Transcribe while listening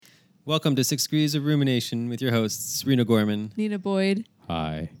Welcome to 6 Degrees of Rumination with your hosts, Rena Gorman. Nina Boyd.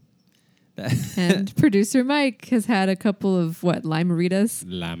 Hi. And producer Mike has had a couple of, Limeritas?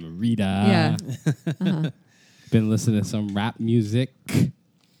 Lamarita. Yeah. Uh-huh. Been listening to some rap music.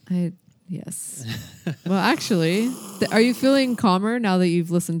 Yes. Well, actually, are you feeling calmer now that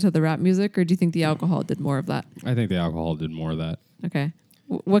you've listened to the rap music, or do you think the alcohol did more of that? I think the alcohol did more of that. Okay.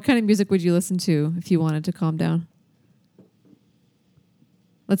 What kind of music would you listen to if you wanted to calm down?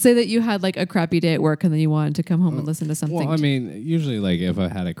 Let's say that you had like a crappy day at work and then you wanted to come home and listen to something. Well, I mean, usually like if I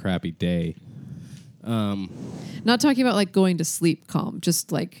had a crappy day, not talking about like going to sleep calm,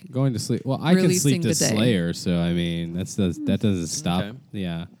 just like going to sleep. Well, I can sleep to the day. Slayer, so I mean that doesn't stop. Okay.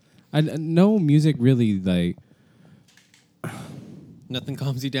 Yeah, no music really like. Nothing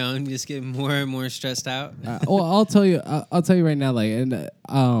calms you down. You just get more and more stressed out. Well, I'll tell you right now. Like, and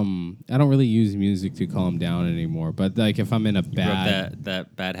I don't really use music to calm down anymore. But like, if I'm in a bad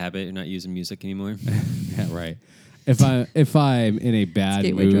that bad habit, you're not using music anymore. yeah, right. If I'm in a bad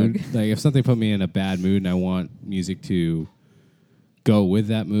mood, like if something put me in a bad mood and I want music to go with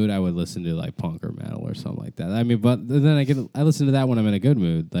that mood, I would listen to like punk or metal or something like that. I mean, but then I listen to that when I'm in a good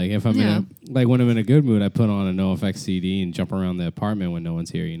mood. Like if I'm when I'm in a good mood, I put on a NoFX CD and jump around the apartment when no one's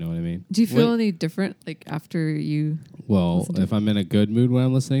here. You know what I mean? Do you feel any different like after you? Well, if I'm in a good mood when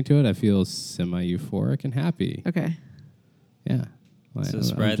I'm listening to it, I feel semi-euphoric and happy. Okay. Yeah. Like, so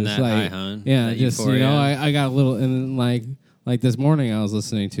spreading that high, huh? Yeah, that just euphoria. I got a little, and then like this morning, I was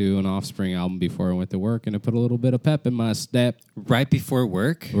listening to an Offspring album before I went to work, and it put a little bit of pep in my step. Right before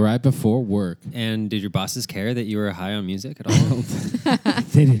work? Right before work. And did your bosses care that you were high on music at all?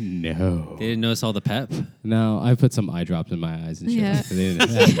 They didn't know. They didn't notice all the pep? No, I put some eye drops in my eyes and shit. Yeah. So they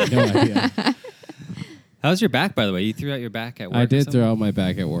had no idea. How's your back, by the way? You threw out your back at work? I did throw out my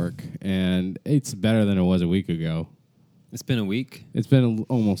back at work, and it's better than it was a week ago. It's been a week? It's been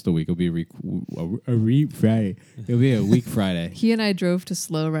almost a week. It'll be a week Friday. It'll be a week Friday. He and I drove to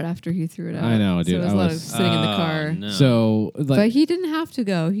Slow right after he threw it out. I know, dude. So it was a lot of sitting in the car. No. So, but he didn't have to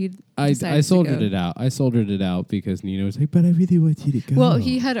go. I soldiered it out. I soldiered it out because Nina was like, but I really want you to go. Well,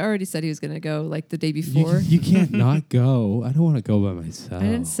 he had already said he was going to go like the day before. You can't not go. I don't want to go by myself. I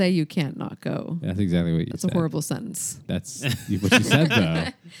didn't say you can't not go. That's exactly what you said. That's a horrible sentence. That's what you said,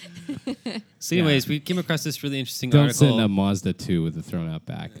 though. So anyways, we came across this really interesting Don't article. sit in a Mazda 2 with a thrown out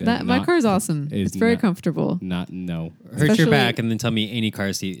back. My car is awesome. It's very comfortable. Hurt Especially your back and then tell me any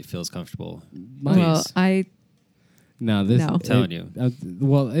car seat feels comfortable. Well, I'm telling you.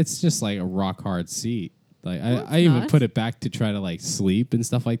 Well, it's just like a rock hard seat. Like I even put it back to try to like sleep and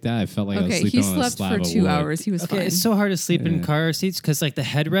stuff like that. I felt like I was sleeping on a slab of wood. He slept for 2 hours. He was fine. It's so hard to sleep in car seats because like the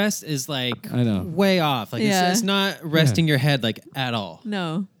headrest is like I know. way off. Like it's not resting your head like at all.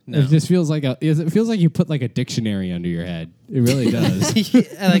 No. It just feels like it feels like you put like a dictionary under your head. It really does.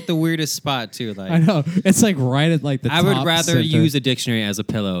 At like the weirdest spot too. Like I know. It's like right at like the top I would rather center. use a dictionary as a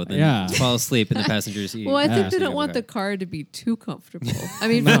pillow than fall asleep in the passenger seat. Well, I think they don't want the car to be too comfortable. I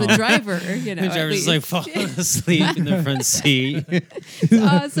mean, for the driver, the driver's just like falling asleep in the front seat.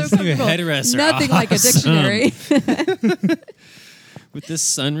 So comfortable. Headrests are Nothing like a dictionary. With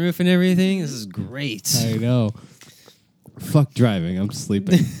this sunroof and everything, this is great. I know. Fuck driving. I'm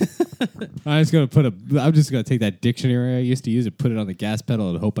sleeping. I'm just gonna take that dictionary I used to use and put it on the gas pedal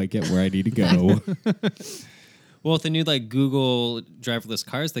and hope I get where I need to go. Well, with the new like Google driverless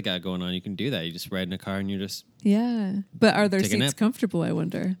cars they got going on, you can do that. You just ride in a car and you're just But are their take a seats nap. Comfortable? I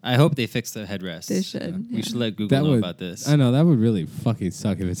wonder. I hope they fix the headrest. They should. We should let Google know about this. I know that would really fucking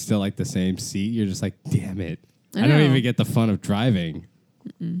suck if it's still like the same seat. You're just like, damn it. I don't know. even get the fun of driving.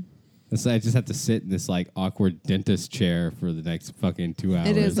 I just have to sit in this like awkward dentist chair for the next fucking 2 hours.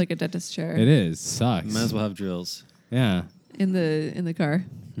 It is like a dentist chair. It is. Sucks. Might as well have drills. Yeah. In the car.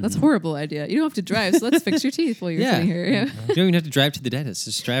 That's a horrible idea. You don't have to drive, so let's fix your teeth while you're sitting here. Yeah. You don't even have to drive to the dentist.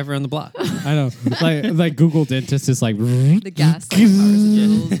 Just drive around the block. I know. like Google dentist is like The gas like, powers and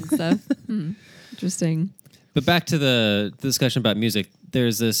drills and stuff. Interesting. But back to the discussion about music.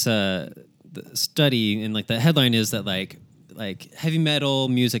 There's this study, and like the headline is that like heavy metal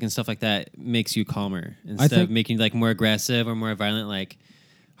music and stuff like that makes you calmer instead of making you like more aggressive or more violent. Like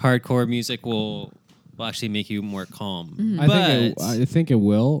hardcore music will actually make you more calm. I think it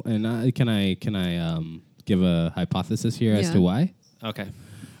will. And can I give a hypothesis here as to why? Okay.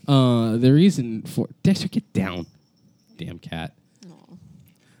 The reason for Dexter, get down, damn cat.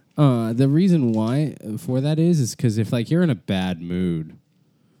 The reason why for that is because if like you're in a bad mood,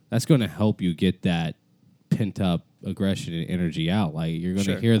 that's going to help you get that pent up aggression and energy out. Like you're going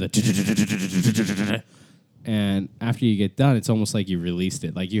to hear the And after you get done, it's almost like you released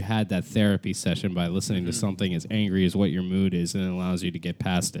it. Like you had that therapy session by listening to something as angry as what your mood is, and it allows you to get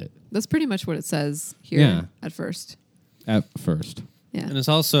past it. That's pretty much what it says here at first. At first. Yeah. And it's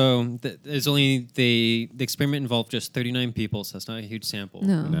also, there's only, the experiment involved just 39 people, so it's not a huge sample.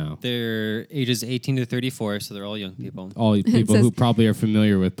 No. They're ages 18 to 34, so they're all young people. All people who probably are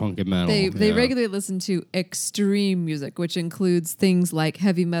familiar with punk and metal. They regularly listen to extreme music, which includes things like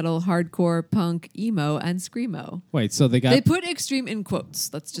heavy metal, hardcore, punk, emo, and screamo. Wait, so they put extreme in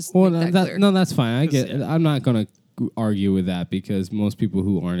quotes. Let's just make that clear. No, that's fine. I get it. I'm not going to argue with that because most people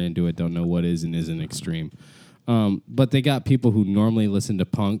who aren't into it don't know what is and isn't extreme. But they got people who normally listen to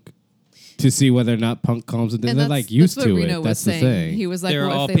punk to see whether or not punk calms them. They're like used to it. That's the thing. He was like, they're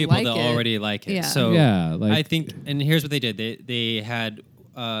all people that already like it. Yeah. So I think, and here's what they did. They had.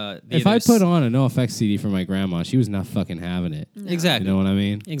 If I put on a NoFX CD for my grandma, she was not fucking having it. No. Exactly. You know what I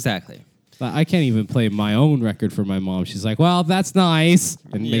mean? Exactly. I can't even play my own record for my mom. She's like, "Well, that's nice,"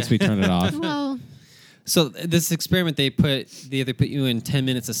 and makes me turn it off. Well, so this experiment, they either put you in 10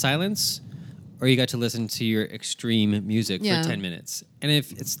 minutes of silence, or you got to listen to your extreme music for 10 minutes. And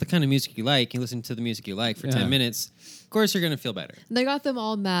if it's the kind of music you like, you listen to the music you like for 10 minutes, of course you're going to feel better. They got them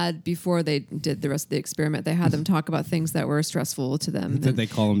all mad before they did the rest of the experiment. They had them talk about things that were stressful to them. Did they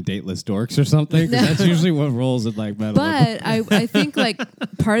call them dateless dorks or something? 'Cause that's usually what rolls in like metal. But I think like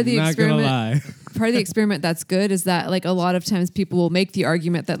part of the Not experiment, gonna lie. part of the experiment that's good is that like a lot of times people will make the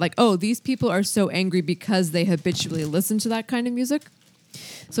argument that like, oh, these people are so angry because they habitually listen to that kind of music.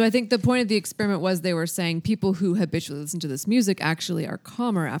 So I think the point of the experiment was they were saying people who habitually listen to this music actually are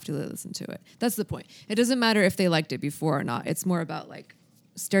calmer after they listen to it. That's the point. It doesn't matter if they liked it before or not. It's more about like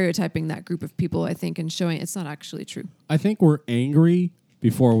stereotyping that group of people, I think, and showing it's not actually true. I think we're angry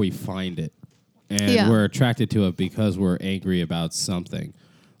before we find it. And we're attracted to it because we're angry about something.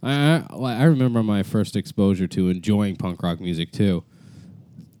 I remember my first exposure to enjoying punk rock music too.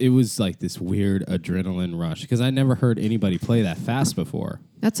 It was like this weird adrenaline rush because I never heard anybody play that fast before.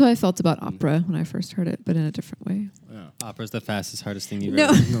 That's how I felt about opera when I first heard it, but in a different way. Yeah. Opera's the fastest, hardest thing you've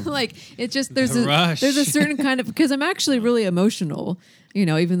ever heard. Like it just there's a certain kind of because I'm actually really emotional, you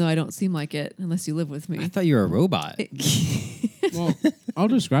know, even though I don't seem like it unless you live with me. I thought you were a robot. Well, I'll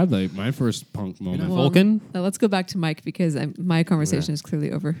describe like my first punk moment. Vulcan? Let's go back to Mike because my conversation is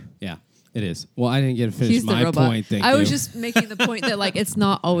clearly over. Yeah. It is. Well, I didn't get to finish my point. I was just making the point that like it's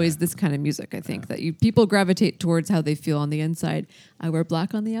not always this kind of music. I think that people gravitate towards how they feel on the inside. I wear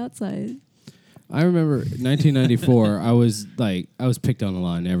black on the outside. I remember 1994. I was picked on a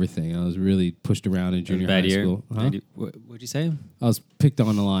lot and everything. I was really pushed around in junior high school. Huh? What'd you say? I was picked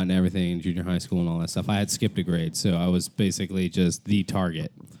on a lot and everything in junior high school and all that stuff. I had skipped a grade, so I was basically just the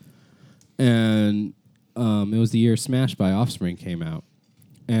target. And it was the year "Smash" by Offspring came out.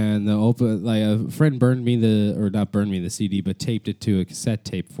 And a friend burned me not burned me the CD, but taped it to a cassette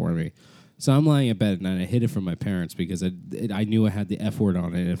tape for me. So I'm lying in bed at night. I hid it from my parents because I knew I had the F word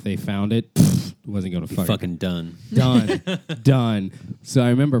on it. And if they found it, it wasn't going to fucking done. Done. So I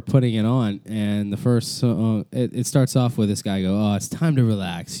remember putting it on, and the first song, it starts off with this guy go, "Oh, it's time to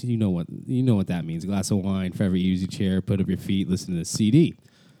relax. You know what that means. A glass of wine, forever easy chair, put up your feet, listen to the CD."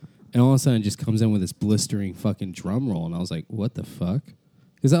 And all of a sudden, it just comes in with this blistering fucking drum roll, and I was like, "What the fuck?"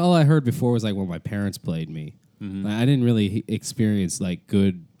 Because all I heard before was like when my parents played me. Mm-hmm. I didn't really experience like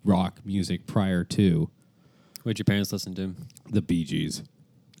good rock music prior to. What'd your parents listen to? The Bee Gees.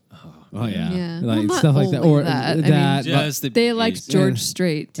 Oh yeah. Like well, stuff like that. Or that. that. I mean, they liked George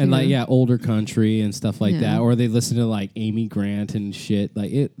Strait too. And like older country and stuff like that. Or they listen to like Amy Grant and shit.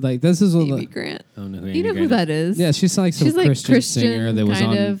 This is Amy Grant. I don't know who you know who that is? Yeah, she's like some Christian singer that was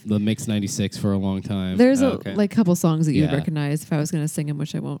on the Mix 96 for a long time. There's a couple songs that you would recognize if I was going to sing them,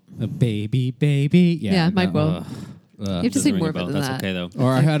 which I won't. Baby. Yeah, Mike will. You have to sing more of it than That's that. okay though.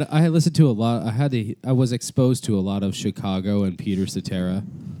 Or I had listened to a lot. I was exposed to a lot of Chicago and Peter Cetera.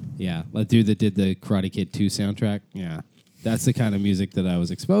 Yeah, that dude that did the Karate Kid 2 soundtrack. Yeah, that's the kind of music that I was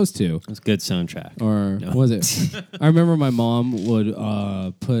exposed to. It's a good soundtrack. Or was it? I remember my mom would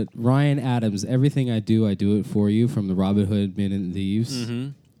put Ryan Adams' "Everything I Do It For You" from the Robin Hood Men and Thieves. Mm-hmm.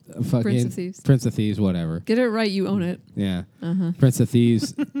 Prince of Thieves, whatever. Get it right, you own it. Yeah, Prince of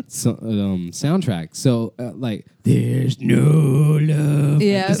Thieves soundtrack. So there's no love.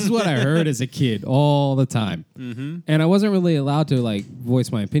 Yeah, this is what I heard as a kid all the time, and I wasn't really allowed to voice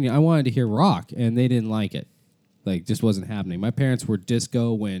my opinion. I wanted to hear rock, and they didn't like it. Just wasn't happening. My parents were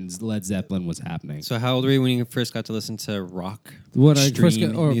disco when Led Zeppelin was happening. So how old were you when you first got to listen to rock?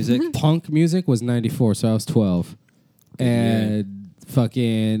 Music? Punk music was 94, so I was 12, and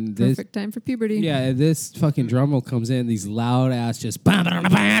fucking this Perfect time for puberty. yeah, this fucking drum roll comes in, these loud ass just kind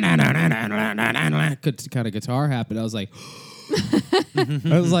of guitar happened. I was like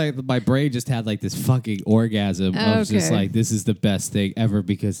my brain just had like this fucking orgasm of just like, this is the best thing ever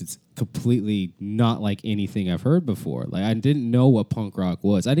because it's completely not like anything I've heard before. Like I didn't know what punk rock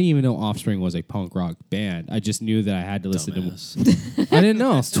was. I didn't even know Offspring was a punk rock band. I just knew that I had to listen to. I didn't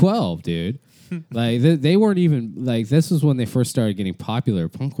know. I was 12, dude. Like they weren't even like, this was when they first started getting popular.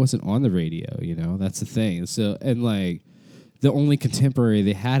 Punk wasn't on the radio, you know. That's the thing. So and like the only contemporary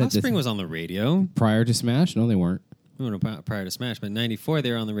they had at this Offspring was on the radio prior to Smash. No, they weren't. No, prior to Smash, but in '94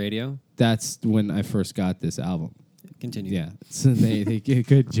 they were on the radio. That's when I first got this album. Continue. Yeah. So they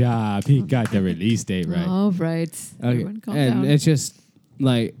good job. He got the release date right. All right. Okay. And it's just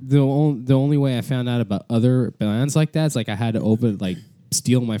like the only way I found out about other bands like that is like I had to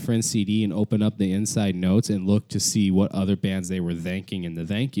steal my friend's CD and open up the inside notes and look to see what other bands they were thanking in the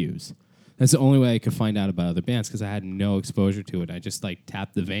thank yous. That's the only way I could find out about other bands because I had no exposure to it. I just like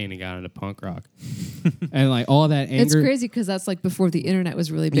tapped the vein and got into punk rock. And like all that anger. It's crazy because that's like before the internet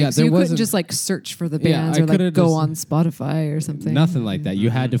was really big. Yeah, so you couldn't just like search for the bands or like go on Spotify or something. Nothing like that.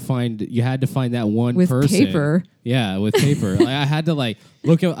 You had to find that one with person. paper. Yeah, with paper. Like, I had to like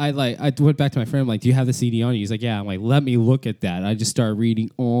look at. I went back to my friend. I'm like, do you have the CD on you? He's like, yeah. I'm like, let me look at that. I just started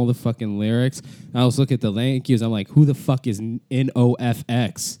reading all the fucking lyrics. I was looking at the thank yous. I'm like, who the fuck is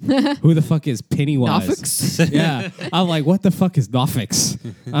NOFX? Who the fuck is Pennywise? Nofix? Yeah, I'm like, what the fuck is Nofix?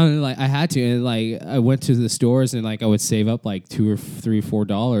 I'm like, I had to, and like, I went to the stores and like, I would save up like $2 or $3 or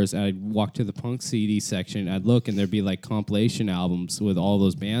 $4. And I'd walk to the punk CD section. I'd look, and there'd be like compilation albums with all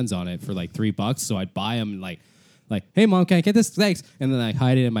those bands on it for like $3. So I'd buy them and like, hey mom, can I get this? Thanks. And then I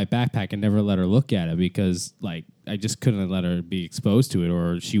hide it in my backpack and never let her look at it because like I just couldn't let her be exposed to it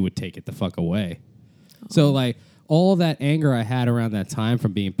or she would take it the fuck away. So like all that anger I had around that time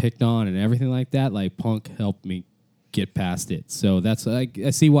from being picked on and everything like that, like punk helped me get past it. So that's I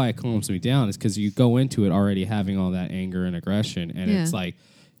see why it calms me down is because you go into it already having all that anger and aggression and it's like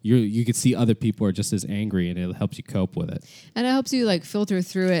you could see other people are just as angry and it helps you cope with it. And it helps you like filter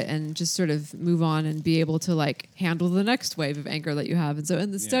through it and just sort of move on and be able to like handle the next wave of anger that you have. And so in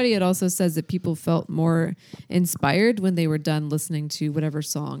the study, it also says that people felt more inspired when they were done listening to whatever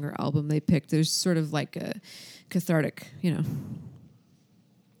song or album they picked. There's sort of like a cathartic, you know.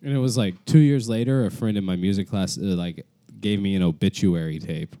 And it was like 2 years later, a friend in my music class like gave me an Obituary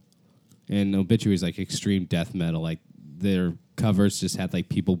tape. And Obituary is like extreme death metal. Like their covers just had like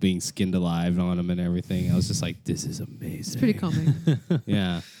people being skinned alive on them and everything. I was just like, this is amazing. It's pretty calming.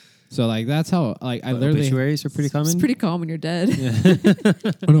 Yeah. So like that's how like I literally obituaries are pretty common. It's pretty calm when you're dead. Yeah.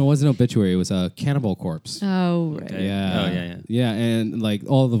 Oh no, it wasn't Obituary. It was a Cannibal Corpse. Oh right. Yeah. Oh yeah. Yeah, and like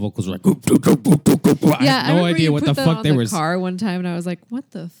all the vocals were like, I had no idea what the fuck they were. Car one time, and I was like, "What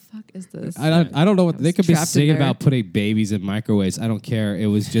the fuck is this?" I don't know what they could be singing about. Putting Putting babies in microwaves. I don't care. It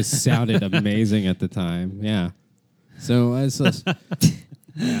was just sounded amazing at the time. Yeah. So it's just, a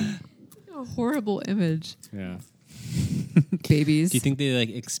horrible image. Yeah. Babies. Do you think they like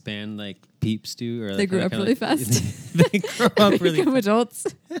expand like peeps do, or they grew up really fast? They grow up really become adults.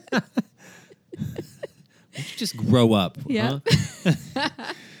 Just grow up. Yeah. Huh?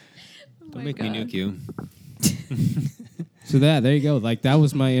 Don't make me nuke you. So there you go. Like that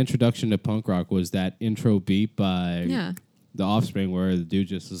was my introduction to punk rock. Was that intro beat by The Offspring, where the dude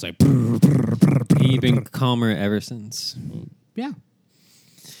just was like. He's been calmer ever since. Yeah.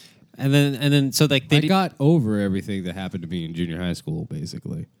 And then so like I got over everything that happened to me in junior high school,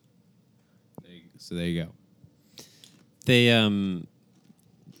 basically. So there you go. They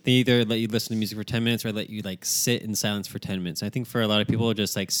either let you listen to music for 10 minutes or let you like sit in silence for 10 minutes. I think for a lot of people,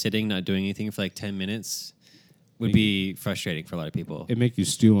 just like sitting, not doing anything for like 10 minutes would be frustrating for a lot of people. It make you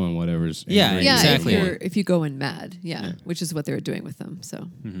stew on whatever's. Yeah, exactly. If you go in mad, which is what they were doing with them. So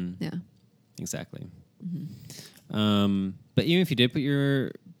Exactly. Mm-hmm. But even if you did put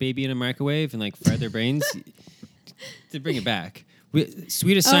your baby in a microwave and like fry their brains, to bring it back.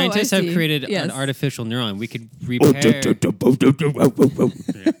 Swedish scientists have created an artificial neuron. We could repair. Yep.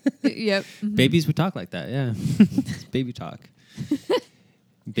 Mm-hmm. Babies would talk like that. Yeah. Baby talk.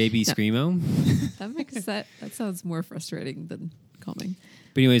 Baby screamo. That sounds more frustrating than calming.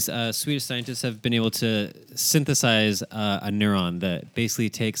 But anyways, Swedish scientists have been able to synthesize a neuron that basically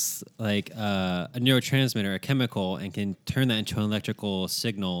takes like a neurotransmitter, a chemical, and can turn that into an electrical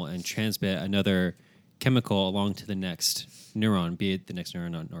signal and transmit another chemical along to the next neuron, be it the next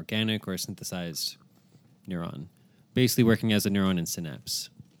neuron an organic or a synthesized neuron, basically working as a neuron in synapse.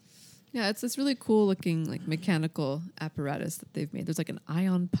 Yeah, it's this really cool looking like mechanical apparatus that they've made. There's like an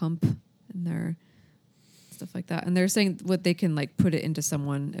ion pump in there. stuff like that. And they're saying what they can like put it into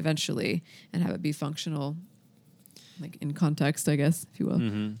someone eventually and have it be functional, like in context, I guess, if you will.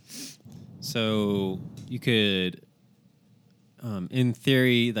 Mm-hmm. So you could, in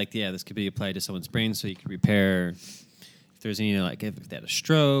theory, like, this could be applied to someone's brain, so you could repair if there's any, like, if they had a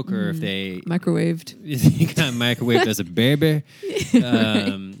stroke or if they Microwaved. you got microwaved as a baby,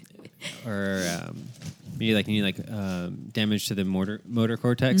 or maybe like you need damage to the motor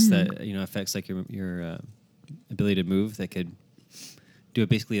cortex that affects like your ability to move. That could do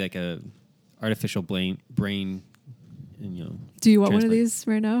basically like a artificial brain. And, do you want one of transplant. these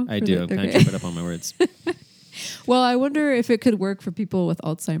right now? I do. I'm kind of tripping up on my words. Well, I wonder if it could work for people with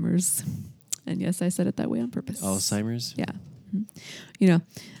Alzheimer's. And yes, I said it that way on purpose. Alzheimer's? Yeah. Mm-hmm.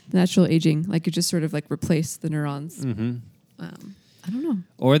 Natural aging, like you just sort of like replace the neurons. Mm-hmm. I don't know.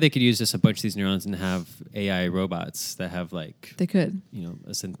 Or they could use just a bunch of these neurons and have AI robots that have like They could.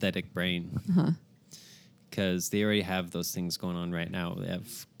 A synthetic brain. Uh-huh. Because they already have those things going on right now. They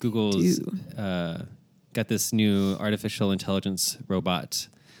have Google's got this new artificial intelligence robot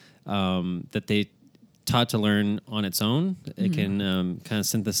that they taught to learn on its own. Mm-hmm. It can kind of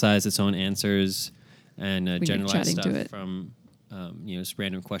synthesize its own answers and generalize stuff from just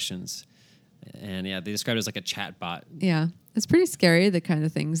random questions. And they described it as like a chat bot. Yeah, it's pretty scary, the kind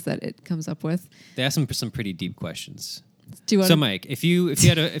of things that it comes up with. They ask some pretty deep questions. Do you want so, Mike, if you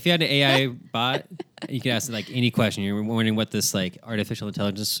had an AI bot, you could ask it like any question. You're wondering what this like artificial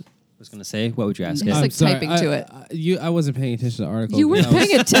intelligence was going to say. What would you ask it? Just like typing to it. I wasn't paying attention to the article. You weren't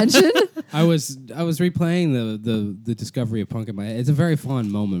paying attention. I was replaying the discovery of punk in my head. It's a very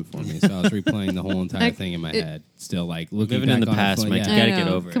fun moment for me, so I was replaying the whole entire thing in my head. Still like looking living back in the on past, it, Mike. You gotta get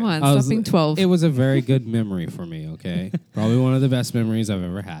over it. Come on, stop being 12. It was a very good memory for me. Okay, probably one of the best memories I've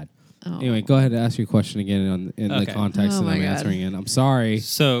ever had. Oh. Anyway, go ahead and ask your question again in the context that I'm answering it. I'm sorry.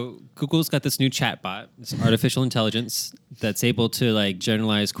 So Google's got this new chat bot, this artificial intelligence that's able to like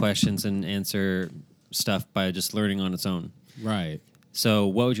generalize questions and answer stuff by just learning on its own. Right. So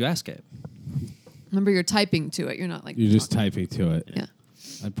what would you ask it? Remember, you're typing to it. You're not like... You're just typing to it. Yeah.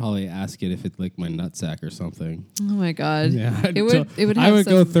 I'd probably ask it if it licked my nutsack or something. Oh my god! Yeah, it would. I would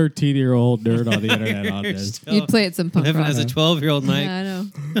go 13-year-old nerd on the internet on this. You'd play it some punk rock. As a 12-year-old Mike. Yeah,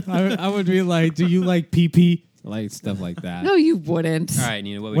 I know. I would be like, "Do you like pee-pee?" Like stuff like that. No, you wouldn't. All right,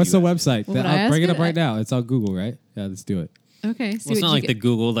 Nina. What's the website? What would I'll I bring it ask up right now. It's on Google, right? Yeah, let's do it. Okay. Well, it's not like the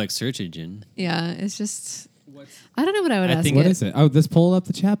Google like search engine. Yeah, it's just. I don't know what I would ask. What is it? Oh, let's pull up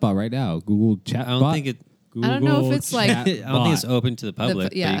the chatbot right now. Google chatbot. I don't think it. Google I don't know if it's like- I don't think it's open to the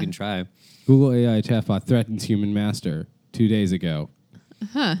public, yeah. but you can try. Google AI chatbot threatens human master 2 days ago.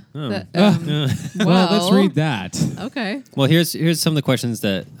 Huh. Oh. Well, let's read that. Okay. Well, here's some of the questions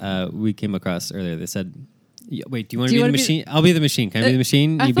that we came across earlier. They said, "Wait, do you want to be the machine? I'll be the machine. Can I be the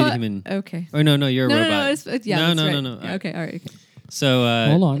machine? You be the human." Okay. Oh no, you're a robot. No, yeah, No. Yeah, okay, all right. Okay. So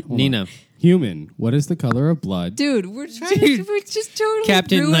Hold on. Nina. Human, what is the color of blood? Dude, we're just totally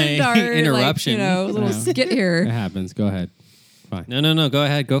Captain, ruined like, our interruption. little Yeah. skit It here. happens. Go ahead. Fine. No. Go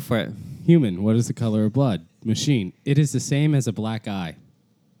ahead. Go for it. Human, what is the color of blood? Machine, it is the same as a black eye.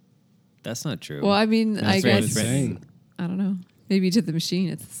 That's not true. Well, I mean, I That's very guess threatening. I don't know. Maybe to the machine,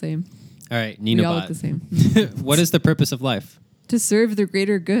 it's the same. All right, Nina We all bot. look the same. What is the purpose of life? To serve the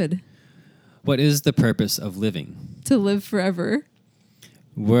greater good, What is the purpose of living? to live forever.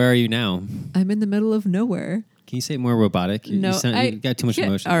 Where are you now? I'm in the middle of nowhere. Can you say it more robotic? No, you got too much can't-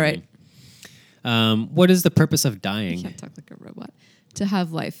 emotion. all for right. me. What is the purpose of I dying? can't talk like a robot. To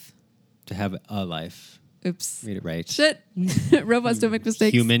have life. To have a life. Oops. Read it right. Shit. Robots don't make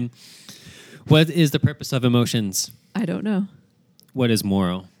mistakes. Human. What is the purpose of emotions? I don't know. What is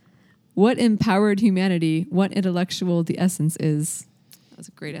moral? What empowered humanity? What intellectual the essence is? That was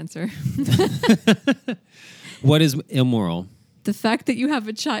a great answer. What is immoral? The fact that you have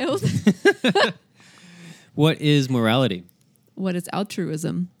a child. What is morality? What is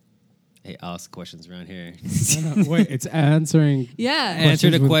altruism? Hey, I'll ask questions around here. Wait, it's answering. Yeah. Answer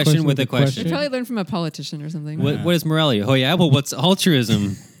the question with a You question. probably learned from a politician or something. What is morality? Oh yeah, well, what's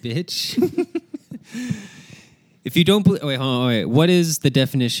altruism, bitch? If you don't believe, wait. What is the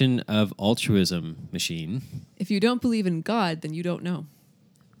definition of altruism, machine? If you don't believe in God, then you don't know.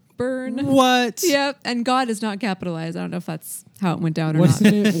 Burn. What? Yep. And God is not capitalized. I don't know if that's how it went down or What's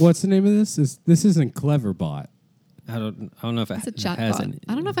not. the name? What's the name of this? This isn't Cleverbot I don't know if It's a it chat has bot. any.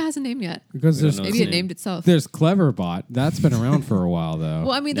 I don't know if it has a name yet. because We don't there's know. Maybe its it name. named itself. there's Cleverbot. That's been around for a while though.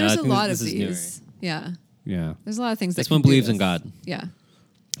 Well, I mean, No, there's I a think lot of this is these. Yeah. Yeah. There's a lot of things This that one can do believes in this. God, Yeah.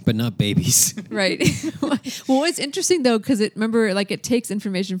 but not babies. Right. Well, it's interesting though, because it takes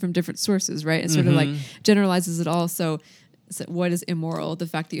information from different sources, right? It sort of like generalizes it all. So what is immoral? The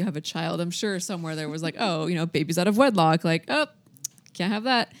fact that you have a child. I'm sure somewhere there was like, oh, babies out of wedlock. Like, oh, can't have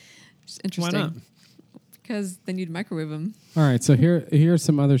that. It's interesting. Why not? Because then you'd microwave them. All right, so here's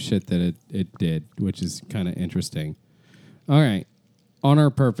some other shit that it did, which is kind of interesting. All right. On our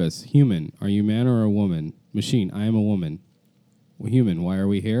purpose, human, are you man or a woman? Machine, I am a woman. Human, why are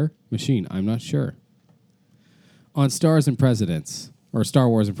we here? Machine, I'm not sure. On Stars and Presidents, or Star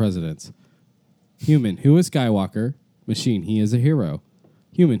Wars and Presidents. Human, who is Skywalker? Machine, he is a hero.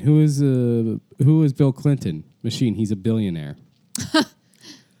 Human, who is Bill Clinton? Machine, he's a billionaire.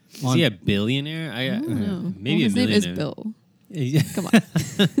 Is he a billionaire? Maybe his a millionaire. name is Bill. Yeah. Come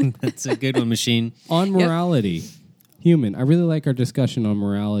on. That's a good one, Machine. On morality, human, I really like our discussion on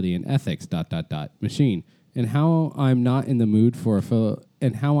morality and ethics. ... Machine, and how I'm not in the mood for a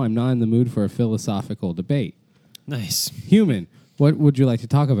philosophical debate. Nice. Human, what would you like to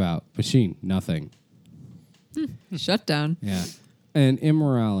talk about? Machine, nothing. Shut down. Yeah. And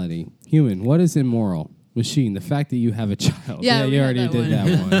immorality, human, what is immoral? Machine, the fact that you have a child. Yeah, you we had already that did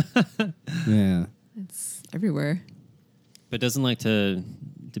that one. Yeah. It's everywhere. But doesn't like to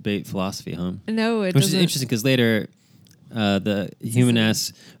debate philosophy, huh? No, it Which doesn't. is interesting because later the human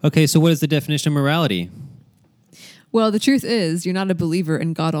asks, okay, so what is the definition of morality? Well, the truth is, you're not a believer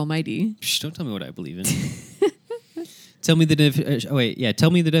in God Almighty. Shh, don't tell me what I believe in. Tell me the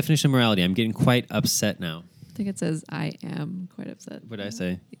tell me the definition of morality. I'm getting quite upset now. I think it says, I am quite upset. What did I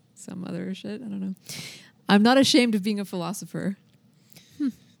say? Some other shit. I don't know. I'm not ashamed of being a philosopher.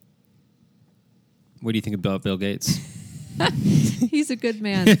 What do you think about Bill Gates? He's a good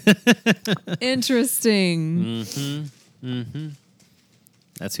man. Interesting.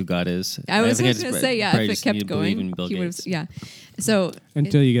 That's who God is. I was think just going to say, probably if it just need kept to believe going, in Bill he would have. Gates. Yeah. So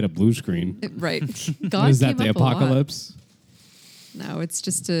Until you get a blue screen. right. God Is that came the up a lot. apocalypse? No, it's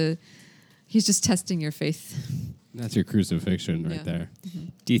just he's just testing your faith. That's your crucifixion right Yeah. there.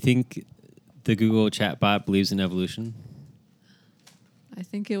 Do you think the Google chatbot believes in evolution? I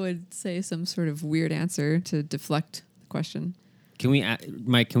think it would say some sort of weird answer to deflect the question. Can we,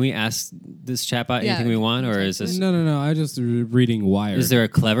 Mike? Can we ask this chatbot Yeah, anything we want, or is this? No. I just reading Wired. Is there a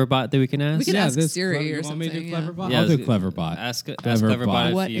clever bot that we can ask? We can ask this Siri you or want me to do something, Cleverbot? yeah. I'll do Cleverbot. Ask Cleverbot.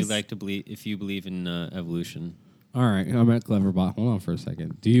 Cleverbot What if you is- like to believe if you believe in evolution. All right, I'm at Cleverbot. Hold on for a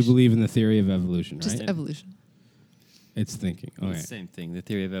second. Do you believe in the theory of evolution, right? Just evolution. It's thinking. Okay. It's the same thing. The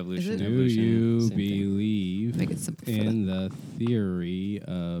theory of evolution. it? Do evolution, you same thing. believe Make it simple for in the theory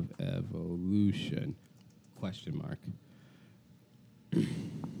of evolution? Question mark.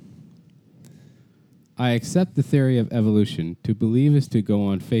 I accept the theory of evolution. To believe is to go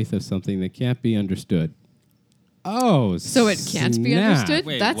on faith of something that can't be understood. Oh, So it can't be snap. understood?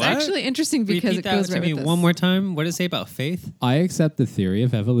 Wait, That's what? actually interesting because Repeat it that goes to right me with this. one more time. What does it say about faith? I accept the theory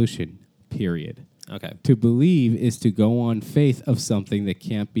of evolution. Period. Okay. To believe is to go on faith of something that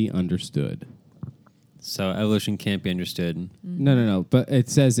can't be understood. So evolution can't be understood. No. But it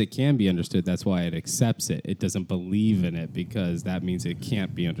says it can be understood. That's why it accepts it. It doesn't believe in it because that means it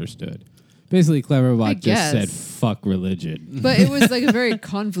can't be understood. Basically, I Cleverbot just guess. said, fuck religion. But it was like a very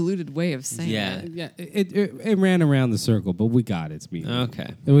convoluted way of saying Yeah. it. Yeah, it ran around the circle, but we got it. It's me.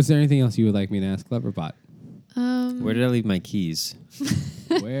 Okay. Was there anything else you would like me to ask Cleverbot? Where did I leave my keys?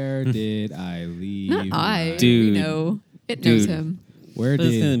 Where did I leave? Not I. Dude. We know. It knows Dude. him. Where But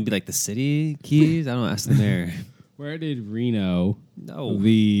it's did gonna be like the city keys. I don't know, ask the mayor. Where did Reno No.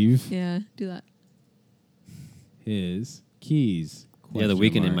 leave Yeah, do that. his keys? The other Question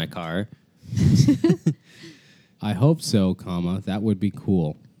weekend in mark. my car. I hope so, comma. That would be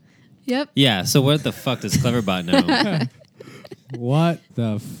cool. Yep. Yeah. So what the fuck does Cleverbot know? What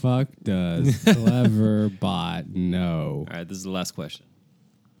the fuck does Cleverbot know? All right. This is the last question.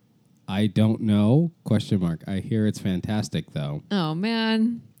 I don't know. Question mark. I hear it's fantastic though. Oh,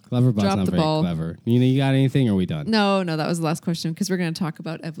 man. Cleverbot's Drop not the very ball. clever. You got anything? Or are we done? No, that was the last question because we're going to talk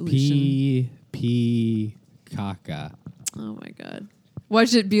about evolution. P caca. Oh, my God. What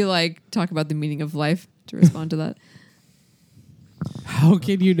should it be like? Talk about the meaning of life to respond to that. How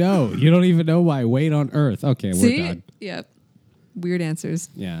can you know? You don't even know my weight on Earth. Okay, See? we're done. Yep. Weird answers.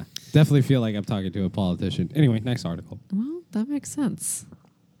 Yeah, definitely feel like I'm talking to a politician. Anyway, next article. Well, that makes sense.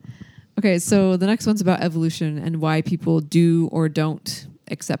 Okay, so the next one's about evolution and why people do or don't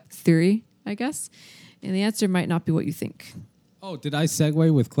accept theory, I guess. And the answer might not be what you think. Oh, did I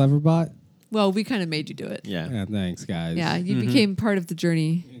segue with Cleverbot? Well, we kind of made you do it. Yeah. Yeah, thanks, guys. Yeah, you became part of the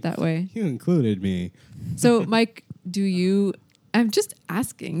journey that way. You included me. So, Mike, I'm just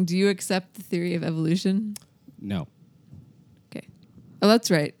asking, do you accept the theory of evolution? No. Okay. Oh, that's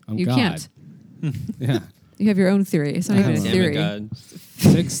right. I'm you God. can't. Yeah. You have your own theory. It's not even a Oh. Damn it, theory. God.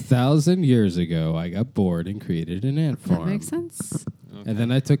 6,000 years ago, I got bored and created an ant farm. That makes sense. Okay. And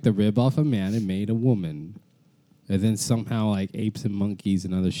then I took the rib off a man and made a woman. And then somehow, like, apes and monkeys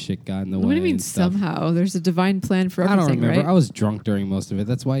and other shit got in the way. What do you mean and stuff. somehow? There's a divine plan for I everything, don't remember. right? I was drunk during most of it.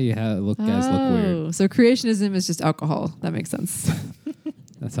 That's why you guys look weird. So creationism is just alcohol. That makes sense.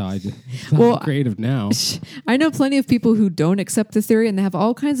 That's how I do. Well, I'm creative now. I know plenty of people who don't accept the theory and they have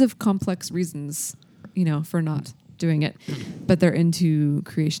all kinds of complex reasons, for not doing it. But they're into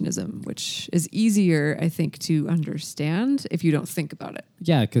creationism, which is easier, I think, to understand if you don't think about it.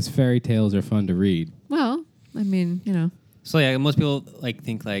 Yeah, because fairy tales are fun to read. Well, I mean, So yeah, most people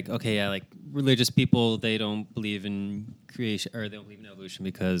think okay, yeah, like religious people, they don't believe in creation or they don't believe in evolution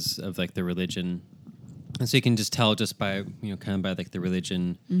because of their religion. And so you can just tell just by kind of by the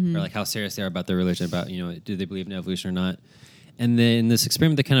religion or how serious they are about their religion, about do they believe in evolution or not. And then in this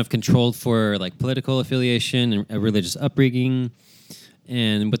experiment, they kind of controlled for political affiliation and a religious upbringing.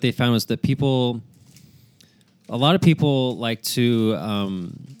 And what they found was that a lot of people like to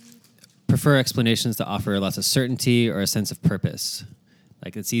prefer explanations that offer lots of certainty or a sense of purpose.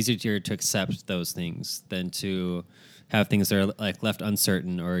 It's easier to accept those things than to have things that are left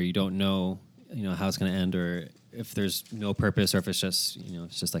uncertain, or you don't know how it's going to end, or if there's no purpose, or if it's just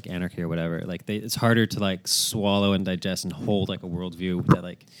it's just anarchy or whatever. It's harder to swallow and digest and hold a worldview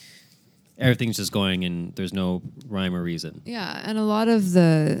that everything's just going and there's no rhyme or reason. Yeah, and a lot of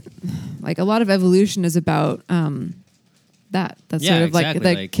evolution is about that. That's sort of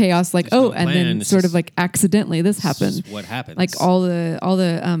exactly. the chaos, and no then plan, sort of accidentally this happened. What happens? All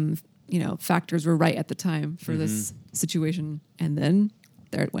the factors were right at the time for this situation, and then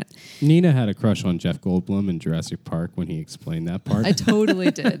there it went. Nina had a crush on Jeff Goldblum in Jurassic Park when he explained that part. I totally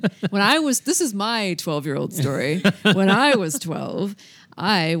did. This is my 12-year-old story. When I was 12,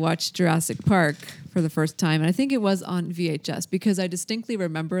 I watched Jurassic Park for the first time, and I think it was on VHS because I distinctly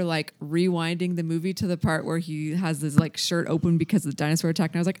remember rewinding the movie to the part where he has his shirt open because of the dinosaur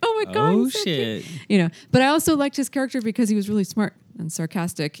attack, and I was like, "Oh my god!" Oh he's so shit! cute. But I also liked his character because he was really smart and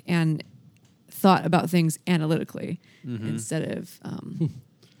sarcastic and thought about things analytically instead of.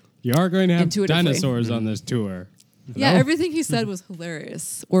 You are going to have Intuitively. dinosaurs on this tour. Yeah, No? everything he said was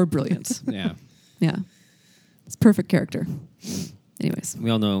hilarious or brilliant. Yeah. Yeah, it's perfect character. Anyways, We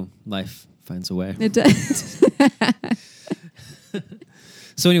all know life finds a way. it does.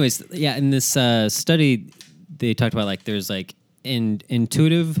 So, anyways, yeah, in this study, they talked about there's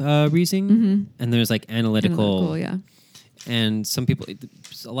intuitive reasoning and there's analytical. Yeah. And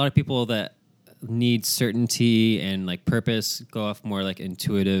a lot of people that need certainty and purpose go off more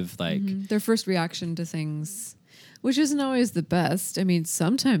intuitive, Their first reaction to things, which isn't always the best. I mean,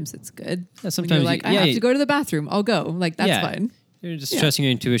 sometimes it's good. Yeah, When sometimes you're I have to go to the bathroom. I'll go. That's fine. You're just Yeah. trusting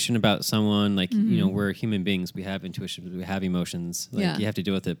your intuition about someone. We're human beings. We have intuition. We have emotions. Yeah. You have to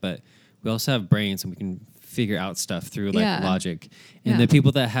deal with it. But we also have brains, and we can figure out stuff through Yeah. logic. And Yeah. the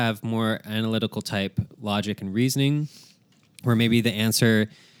people that have more analytical type logic and reasoning, where maybe the answer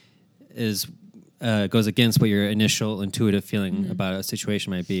is goes against what your initial intuitive feeling about a situation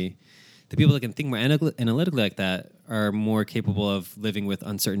might be. The people that can think more analytically like that are more capable of living with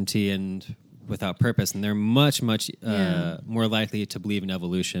uncertainty and without purpose, and they're much more likely to believe in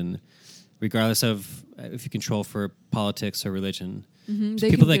evolution, regardless of if you control for politics or religion. So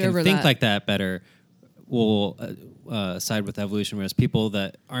They people can that get can over think that. like that better will side with evolution, whereas people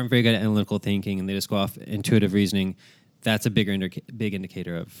that aren't very good at analytical thinking and they just go off intuitive reasoning, that's a big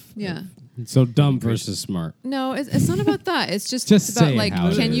indicator of Yeah. So dumb versus smart. No, it's not about that. It's just say about how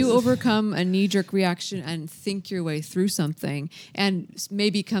it can you is. overcome a knee-jerk reaction and think your way through something and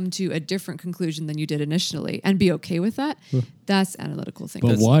maybe come to a different conclusion than you did initially and be okay with that? That's analytical thinking.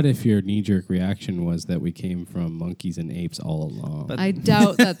 But what if your knee-jerk reaction was that we came from monkeys and apes all along? But- I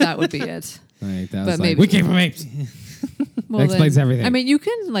doubt that would be it. Right, that but was maybe. we came from apes. Well, That explains then- everything. I mean, you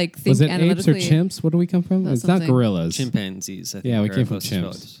can think Was it apes or analytically. chimps? What do we come from? That's It's not something. gorillas. chimpanzees. I think, Yeah, we are came from closest chimps.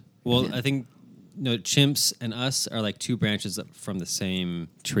 relatives. Well, Yeah. I think chimps and us are two branches from the same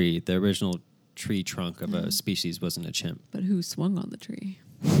tree. The original tree trunk of a species wasn't a chimp. But who swung on the tree?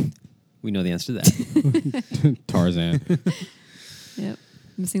 We know the answer to that. Tarzan. Yep.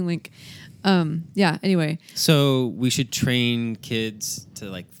 Missing link. Yeah. Anyway. So we should train kids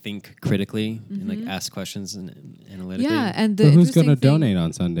to think critically and ask questions and analytically. Yeah. And the But who's going to interesting thing- donate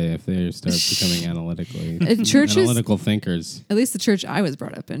on Sunday if they start becoming analytically churches- analytical thinkers? At least the church I was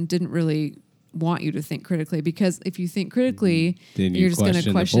brought up in didn't really want you to think critically, because if you think critically, Then you you're just going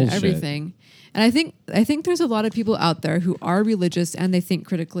to question the question bullshit. everything. And I think there's a lot of people out there who are religious and they think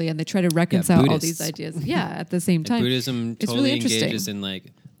critically and they try to reconcile all these Buddhists. ideas. Yeah, at the same And time. Buddhism It's totally really interesting. engages in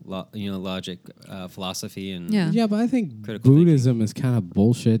logic, philosophy, and Yeah. But I think Critical Buddhism is kind of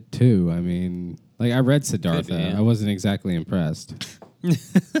bullshit too. I mean, like I read Siddhartha. Could be, yeah. I wasn't exactly impressed.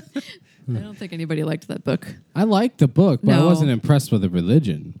 I don't think anybody liked that book. I liked the book, but I No. wasn't impressed with the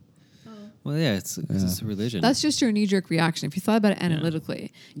religion. well, yeah, it's a religion. That's just your knee-jerk reaction. If you thought about it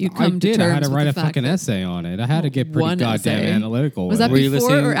analytically, you'd I come to did. terms I had to with write the a fact fucking that- essay on it. I had to get pretty One goddamn essay. analytical. Was with that Were you before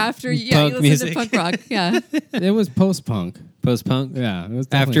listening or after? Yeah, punk you listened music? to punk rock. Yeah. it. It was post-punk. post-punk. Yeah, it was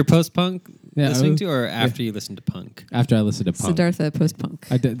After definitely- post-punk Yeah, listening it was- to, or after you listened to punk? after I listened to punk. Siddhartha post-punk.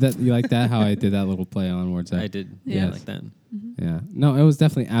 I did that. You like that? How I did that little play on words? I did. Yeah. Yeah, Yes. like that. Yeah. No, it was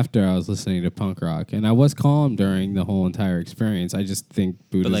definitely after I was listening to punk rock, and I was calm during the whole entire experience. I just think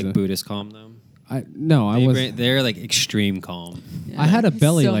But Buddhism. like Buddhist calm though. I was. They're like extreme calm. Yeah. I had a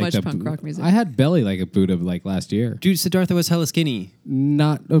belly so like much the punk rock music. I had belly like a Buddha like last year. Dude, Siddhartha was hella skinny.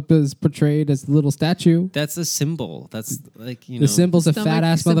 Not as portrayed as a little statue. That's a symbol. That's like The symbol's a Stomach fat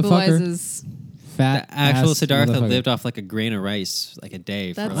ass motherfucker. symbolizes- Fat The actual ass Siddhartha motherfucker. lived off like a grain of rice, like a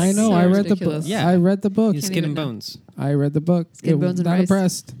day. For That's like I know. so I read ridiculous. the book. Yeah. I read the book. He's Can't skin even and know. bones. I read the book. Skin, bones, and not rice.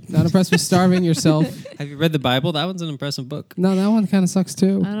 impressed. Not impressed with starving yourself. Have you read the Bible? That one's an impressive book. No, that one kind of sucks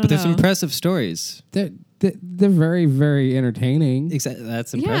too. I don't But there's know. impressive stories. They're very, very entertaining. Exactly.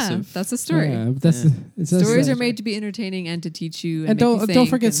 That's Yeah, impressive. that's a story. Yeah, but that's Yeah. it's just Stories that- are made to be entertaining and to teach you. And make you don't think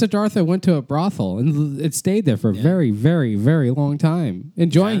forget, and- Siddhartha went to a brothel and it stayed there for a Yeah. very, very, very long time,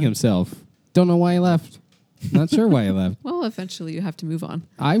 enjoying Yeah. himself. Don't know why he left. Not sure why he left. Well, eventually you have to move on.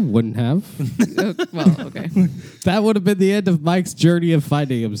 I wouldn't have. Well, okay. That would have been the end of Mike's journey of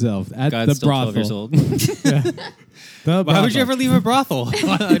finding himself at God's the still 12 years brothel. old. The Why would you brothel. ever leave a brothel?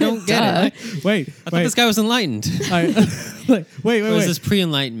 I don't get it. Wait, I thought this guy was enlightened. wait, Or was wait. this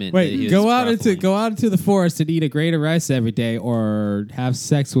pre-enlightenment? Wait, that he go was out brotheling? into the forest and eat a grain of rice every day, or have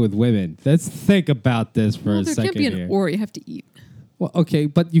sex with women. Let's think about this for Well, a there second can't be an here. or. You have to eat. Well, okay,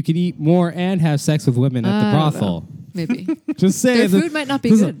 but you could eat more and have sex with women at the I don't brothel. know. Maybe. Just saying, Their food might not be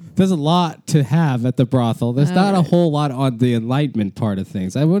there's good. there's a lot to have at the brothel. There's not a Alright. whole lot on the enlightenment part of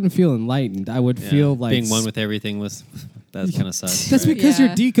things. I wouldn't feel enlightened. I would Yeah. feel like being one with everything was that kind of sucks. That's right? because Yeah.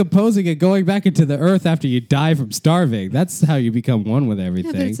 you're decomposing and going back into the earth after you die from starving. That's how you become one with Yeah,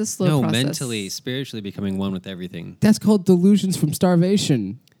 everything. but it's a slow No, process. mentally, spiritually becoming one with everything. That's called delusions from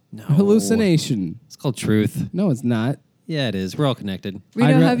starvation. No. Hallucination. It's called truth. No, it's not. Yeah, it is. We're all connected.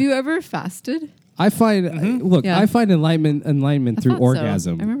 Reno, I'd ra- have you ever fasted? I find look, Yeah. I find enlightenment I through thought so.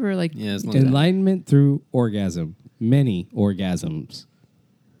 orgasm. I remember like Yeah, as long as Enlightenment through orgasm. Many orgasms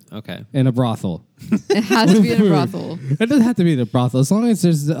okay. in a brothel. it has to be in a brothel. It doesn't have to be in a brothel. As long as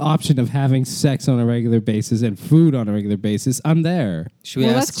there's the option of having sex on a regular basis and food on a regular basis, I'm there. Should we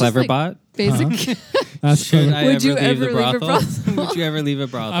Well, ask that's just, like, Cleverbot? Basic. That's Should clever. I Would ever you leave ever the leave a brothel? brothel? Would you ever leave a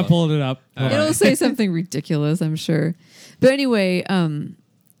brothel? I pulled it up. All right. It'll say something ridiculous, I'm sure. But anyway,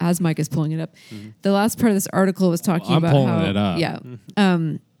 as Mike is pulling it up, the last part of this article was talking I'm about pulling how it up. yeah,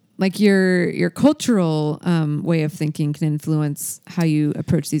 like your cultural way of thinking can influence how you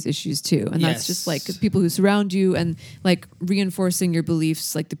approach these issues too, and that's just like Yes. people who surround you and like reinforcing your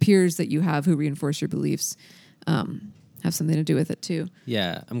beliefs, like the peers that you have who reinforce your beliefs. Have something to do with it too.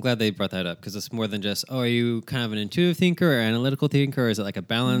 Yeah, I'm glad they brought that up because it's more than just, are you kind of an intuitive thinker or analytical thinker, or is it like a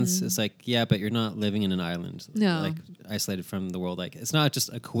balance? It's like, yeah, but you're not living in an island, No. like isolated from the world. Like, it's not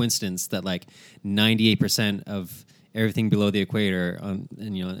just a coincidence that like 98% of everything below the equator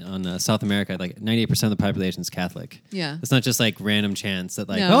on South America, like 98% of the population is Catholic. Yeah. It's not just like random chance that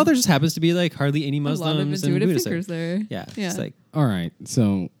like, No. oh, there just happens to be like hardly any A lot of Muslims and intuitive Buddhists. thinkers there. Yeah, Yeah. it's like, All right.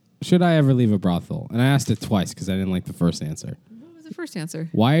 So, should I ever leave a brothel? And I asked it twice because I didn't like the first answer. What was the first answer?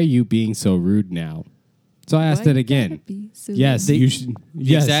 Why are you being so rude now? So I asked Why it you again. gotta be so Yes, rude? you should. the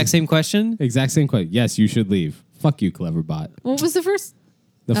Yes, exact same question. Exact same question. Yes, you should leave. Fuck you, clever bot. What was the first?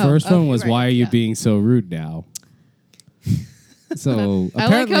 The Oh, first oh, one you're was, right, why are you yeah. being so rude now? So I like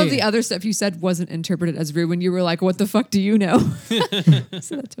apparently, how the other stuff you said wasn't interpreted as rude when you were like, "What the fuck do you know?" Say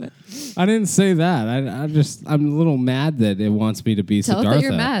that to it. I didn't say that. I'm a little mad that it wants me to be Tell it Siddhartha. that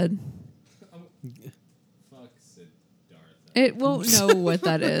you're mad. It won't know what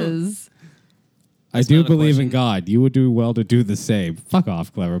that is. I do not a believe in question. God. You would do well to do the same. Fuck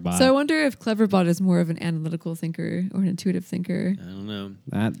off, clever bot. So I wonder if Cleverbot is more of an analytical thinker or an intuitive thinker. I don't know.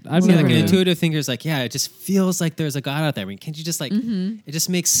 I've See, never like an been- intuitive thinker is like, yeah, it just feels like there's a God out there. I mean, can't you just like, it just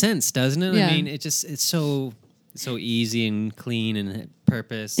makes sense, doesn't it? Yeah. I mean, it's so easy and clean and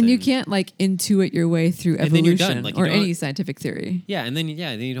purpose. And you can't like intuit your way through And then you're done. evolution Like, you or don't- any scientific theory. Yeah, and then you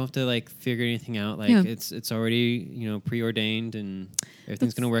don't have to like figure anything out. Like Yeah. it's already preordained and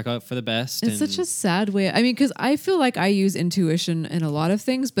everything's gonna work out for the best. It's and such a sad way. I mean, because I feel like I use intuition in a lot of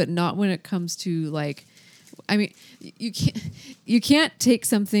things, but not when it comes to like I mean, you can't take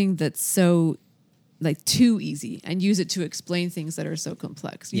something that's so like too easy and use it to explain things that are so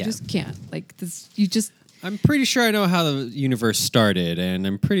complex. You just can't. Like this, you just. I'm pretty sure I know how the universe started, and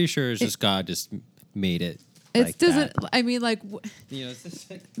I'm pretty sure it's just God just made it. It like doesn't. that. I mean, like, You know, it's just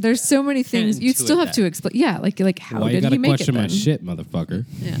like, there's so many things you still have to explain. Yeah, like how Why did you gotta he make it? question my Then? shit, motherfucker?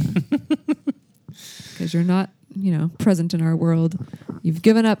 Yeah, because you're not, present in our world. You've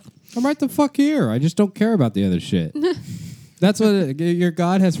given up. I'm right the fuck here. I just don't care about the other shit. That's what your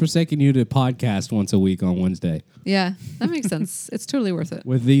God has forsaken you to podcast once a week on Wednesday Yeah, that makes sense. It's totally worth it.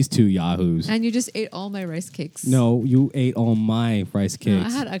 with these two yahoos. And you just ate all my rice cakes. No, you ate all my rice No,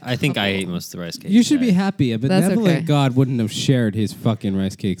 cakes. I think I ate most of the rice cakes. You should be today. happy. A That's benevolent okay. God wouldn't have shared his fucking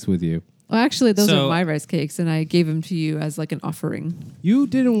rice cakes with you. Well, actually, those So- are my rice cakes, and I gave them to you as like an offering. You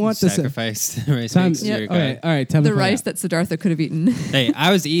didn't want to sacrifice the rice Time, cakes to Yeah. your Okay, God. all right. Tell me The rice that Siddhartha could have eaten. Hey,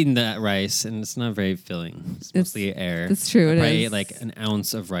 I was eating that rice, and it's not very filling. It's mostly air. that's true, I it probably is. ate like an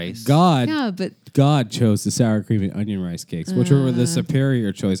ounce of rice. God, Yeah, but God chose the sour cream and onion rice cakes, which were the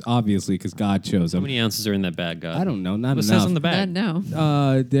superior choice, obviously, because God chose How them. many ounces are in that bag, God? I don't know, not What says on the enough. bag?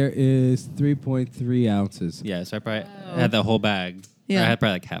 no. There is 3.3 ounces. Yeah, so I probably had the whole bag. Yeah. I had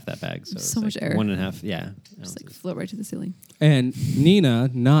probably like half that bag. So, So it's much like air. 1.5. Yeah. Just like ounces. float right to the ceiling. And Nina,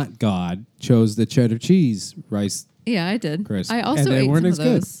 not God, chose the cheddar cheese rice. Yeah, I did. Crisp. I And also they ate some weren't of as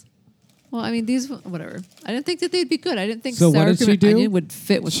good. those. Well, I mean, these whatever. I didn't think that they'd be good. I didn't think So what sour did cream she and do? onion would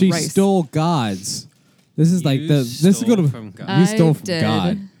fit with She rice. stole God's. This is like You this is stole going to. from God. You stole I from did.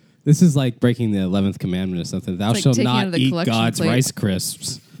 God. This is like breaking the 11th commandment or something. Thou It's like shalt taking out not of the eat collection God's plate. rice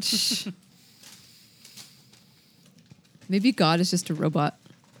crisps. Maybe God is just a robot.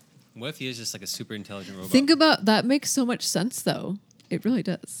 What if he is just like a super intelligent robot? Think about that. Makes so much sense, though. It really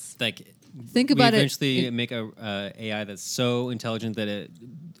does. like Think we about it. eventually It- make a AI that's so intelligent that it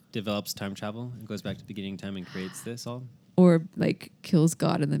develops time travel and goes back to beginning time and creates this all. Or like kills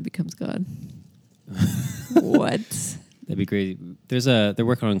God and then becomes God. What? That'd be crazy. They're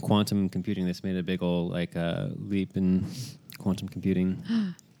working on quantum computing. They just made a big old like leap in quantum computing.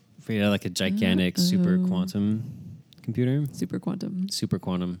 Created like a gigantic super quantum computer. Super quantum. Super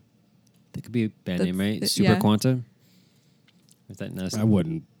quantum. That could be a band That's- name, right? yeah. Super Quanta. Is that nice? I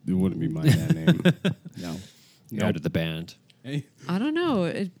wouldn't. It wouldn't be my bad name. No. Go to the band. Hey. I don't know.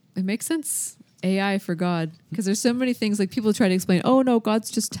 It makes sense. AI for God. Because there's so many things like people try to explain, oh no,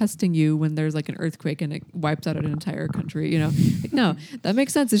 God's just testing you when there's like an earthquake and it wipes out an entire country, Like, no, that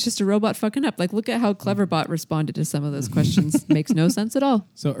makes sense. It's just a robot fucking up. Like, look at how Cleverbot responded to some of those questions. Makes no sense at all.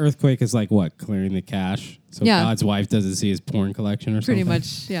 So earthquake is like what? Clearing the cache. So Yeah. God's wife doesn't see his porn collection or Pretty something.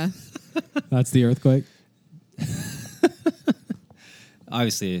 much, yeah. That's the earthquake.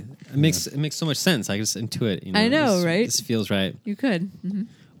 Obviously, it makes so much sense. I just intuit. I know, this, right? This feels right. You could. Mm-hmm.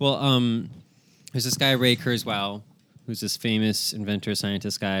 Well, there's this guy Ray Kurzweil, who's this famous inventor,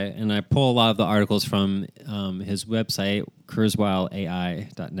 scientist guy, and I pull a lot of the articles from his website,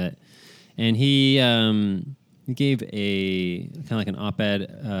 KurzweilAI.net, and he gave a kind of like an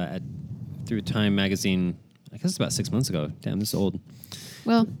op-ed through Time magazine. I guess it's about 6 months ago. Damn, this is old.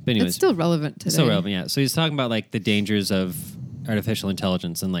 Well, anyways, it's still relevant today. Still relevant, yeah. So he's talking about like the dangers of artificial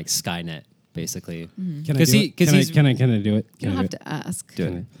intelligence and like Skynet, basically. Mm-hmm. Can I 'Cause do he- it? 'cause Can I- he's- Can I do it? You Can don't I have to ask. Do it.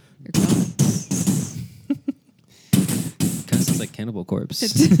 You're gone. Kind of sounds like Cannibal Corpse.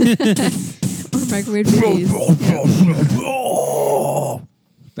 Or microwave babies.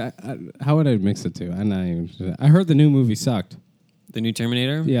 How would I mix it to? I'm not even. I heard the new movie sucked. The new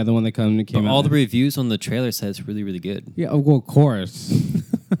Terminator. Yeah, the one that came But out. all the reviews on the trailer said it's really, really good. Yeah, well, of course.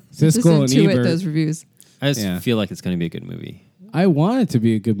 Just Siskel and intuit Ebert. those reviews. I just Yeah. feel like it's going to be a good movie. I want it to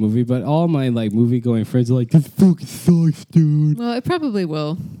be a good movie, but all my like movie going friends are like, "This fucking sucks, dude." Well, it probably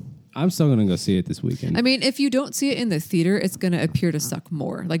will. I'm still gonna go see it this weekend. I mean, if you don't see it in the theater, it's going to appear to suck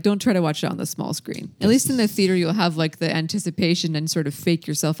more. Like, don't try to watch it on the small screen. At least in the theater, you'll have like the anticipation and sort of fake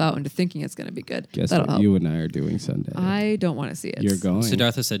yourself out into thinking it's going to be good. Guess That'll what help. you and I are doing Sunday. I don't want to see it. You're going.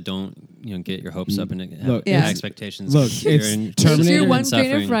 Siddhartha said, "Don't get your hopes up and have Look, Yeah. expectations. look, You're it's in- Take Terminator your and one grain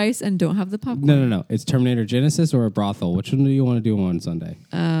suffering. of rice and don't have the popcorn. No. It's Terminator Genesis or a brothel. Which one do you want to do on Sunday?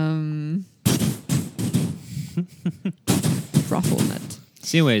 Brothel net.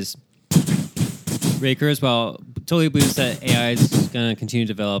 So anyways, Ray Kurzweil totally believes that AI is going to continue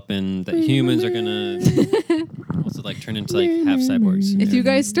to develop and that humans are going to also like turn into like half cyborgs. If you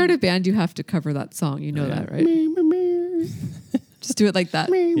guys start a band, you have to cover that song. You know Yeah. that, right? Just do it like that.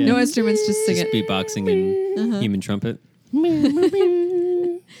 No instruments, just sing Just it. beatboxing and human trumpet.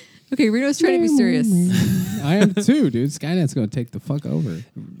 Okay, Reno's trying to be serious. I am too, dude. Skynet's gonna take the fuck over.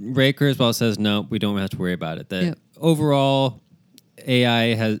 Ray Kurzweil says, no, we don't have to worry about it. That Yep. overall,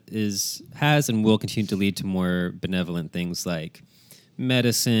 AI has and will continue to lead to more benevolent things like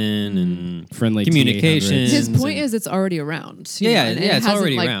medicine and friendly communication. His point is it's already around. Yeah, and yeah, it it's hasn't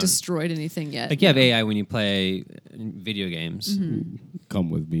already like around. destroyed anything yet. Like you have AI when you play video games. Come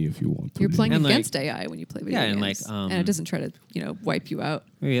with me if you want to. You're playing And, like- against AI when you play video Yeah, and, games. like, and it doesn't try to, wipe you out.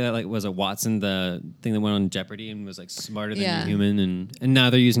 Maybe that like was a Watson, the thing that went on Jeopardy and was like smarter than Yeah. a human, and now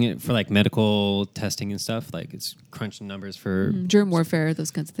they're using it for like medical testing and stuff. Like it's crunching numbers for. Germ warfare, those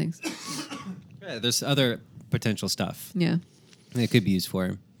kinds of things. Yeah, there's other potential stuff Yeah. that it could be used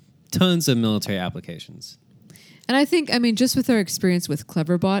for. Tons of military applications. And I think, just with our experience with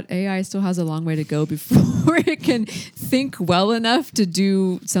Cleverbot, AI still has a long way to go before it can think well enough to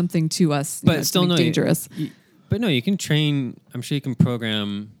do something to us. But to still, be no, dangerous. But no, you can train. I'm sure you can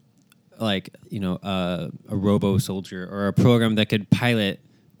program, like a robo soldier or a program that could pilot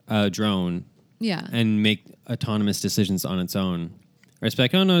a drone Yeah. and make autonomous decisions on its own. Or it's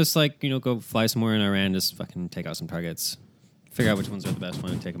like, oh no, just like go fly somewhere in Iran, just fucking take out some targets, figure out which ones are the best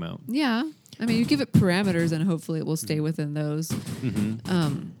one, and take them out. Yeah. You give it parameters and hopefully it will stay within those.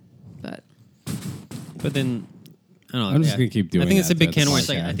 But then I don't know. I'm just gonna keep doing I think it's that a big to can of the worms.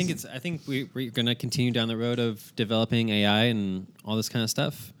 Like, podcast. I think we're gonna continue down the road of developing AI and all this kind of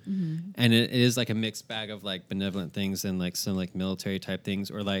stuff. And it is like a mixed bag of like benevolent things and like some like military type things,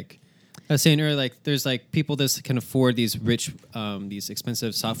 or like I was saying earlier, like there's like people that can afford these rich, these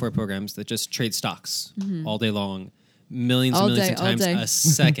expensive software programs that just trade stocks all day long. Millions All and millions day, of all times day. a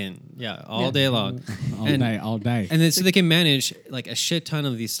second. Yeah, all day long. all day. And then so they can manage like a shit ton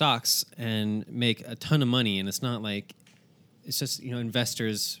of these stocks and make a ton of money. And it's not like, it's just,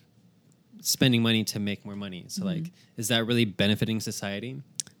 investors spending money to make more money. So like, is that really benefiting society?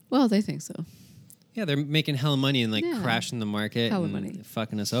 Well, they think so. Yeah, they're making hella money and like Yeah. crashing the market Hella and money.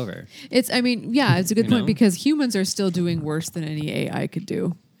 fucking us over. It's a good You point know? because humans are still doing worse than any AI could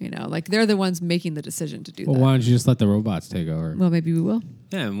do. Like they're the ones making the decision to do Well, that. why don't you just let the robots take over? Well, maybe we will.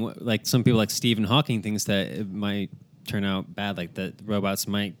 Yeah, and like some people like Stephen Hawking thinks that it might turn out bad, like that robots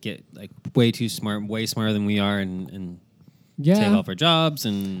might get like way too smart, way smarter than we are and take Yeah, off our jobs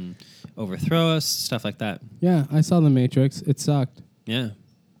and overthrow us, stuff like that. yeah. I saw the Matrix. It sucked. Yeah.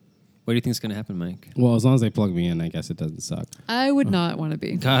 What do you think is going to happen, Mike? Well, as long as they plug me in, I guess it doesn't suck. I would not want to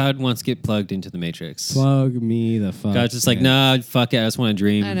be. God wants to get plugged into the Matrix. Plug me the fuck. God's just like, in. nah, fuck it. I just want to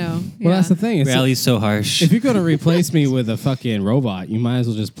dream. I know. Well, that's the thing. It's Reality's so harsh. if you're going to replace me with a fucking robot, you might as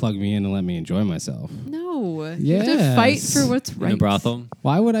well just plug me in and let me enjoy myself. No. You have to fight Yes. for what's In right. a brothel.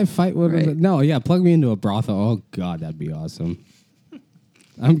 Why would I fight with Right. No, yeah, plug me into a brothel. Oh, God, that'd be awesome.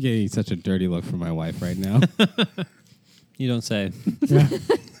 I'm getting such a dirty look from my wife right now. You don't say. Yeah.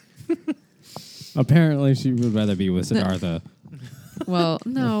 Apparently, she would rather be with Siddhartha. Well,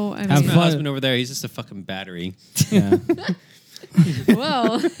 no. I Have mean, My fun. husband over there, he's just a fucking battery. Yeah.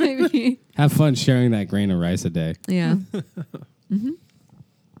 well, maybe. Have fun sharing that grain of rice a day. Yeah.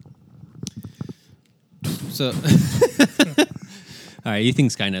 So, all right, you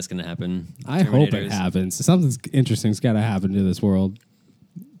think Skynet's going to happen? I hope it Terminators. happens. Something interesting's got to happen to this world.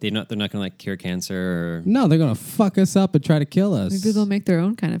 They're not going to like cure cancer or. No, they're going to fuck us up and try to kill us. Maybe they'll make their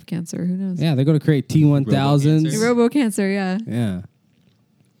own kind of cancer. Who knows? Yeah, they're going to create T1000s. Robo-cancer. Robo cancer, yeah. Yeah.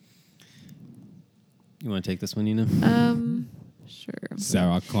 You want to take this one, Nina? Sure.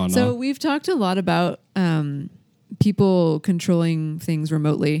 Sarah Connor. So we've talked a lot about people controlling things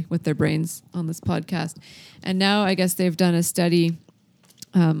remotely with their brains on this podcast. And now I guess they've done a study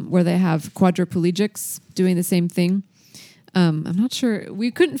where they have quadriplegics doing the same thing. I'm not sure.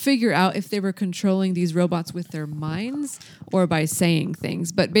 We couldn't figure out if they were controlling these robots with their minds or by saying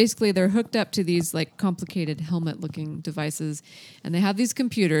things. But basically, they're hooked up to these like complicated helmet-looking devices, and they have these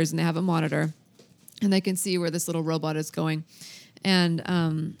computers and they have a monitor, and they can see where this little robot is going.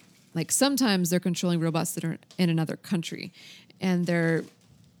 And like sometimes they're controlling robots that are in another country, and they're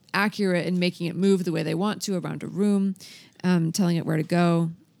accurate in making it move the way they want to around a room, telling it where to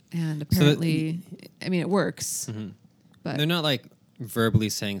go. And apparently, it works. Mm-hmm. But They're not like verbally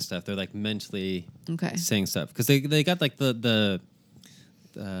saying stuff. They're like mentally okay. saying stuff because they got like the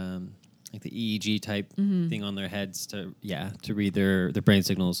EEG type thing on their heads to read their brain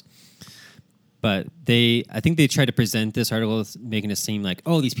signals. But I think they tried to present this article as making it seem like,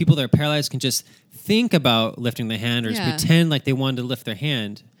 oh, these people that are paralyzed can just think about lifting their hand or just pretend like they wanted to lift their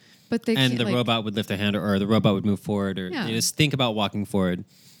hand, But they and can't, the robot would lift their hand or the robot would move forward or Yeah. they just think about walking forward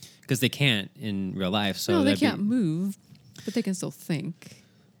because they can't in real life. So no, they that'd be- can't move, but they can still think.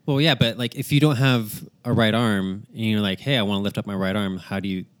 Well, yeah, but like if you don't have a right arm and you're like, hey, I want to lift up my right arm, how do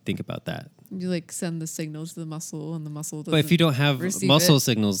you think about that? You like send the signals to the muscle, and the muscle doesn't. But if you don't have receive muscle it.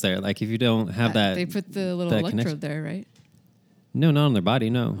 signals there, like if you don't have that, they put the little that electrode connection. there, right? No, not on their body.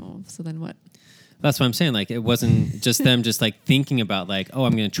 No. Oh, so then what? That's what I'm saying. Like, it wasn't just them just like thinking about like, oh,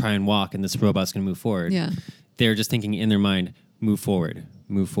 I'm going to try and walk and this robot's going to move forward. Yeah. They're just thinking in their mind, move forward,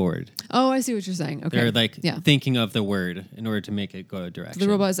 move forward. Oh, I see what you're saying. Okay. They're like thinking of the word in order to make it go a direction. So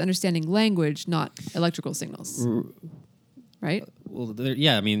the robot is understanding language, not electrical signals. Right? Well,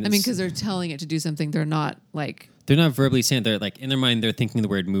 I mean, because they're telling it to do something. They're not like... They're not verbally saying it. They're like, in their mind, they're thinking the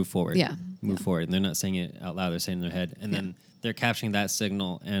word move forward. Yeah. Move forward. And they're not saying it out loud. They're saying it in their head. And then they're capturing that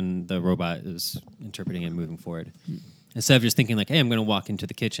signal, and the robot is interpreting it and moving forward. Instead of just thinking like, hey, I'm going to walk into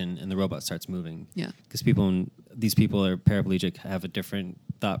the kitchen, and the robot starts moving. Yeah. Because these people are paraplegic, have a different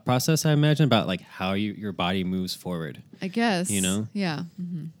thought process, I imagine, about like how your body moves forward. I guess. You know? Yeah.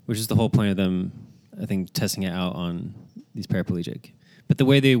 Mm-hmm. Which is the whole point of them, I think, testing it out on these paraplegic. But the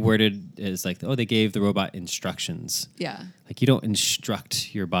way they worded it is like, oh, they gave the robot instructions. Yeah. Like, you don't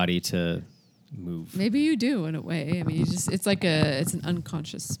instruct your body to move. Maybe you do in a way. I mean, it's an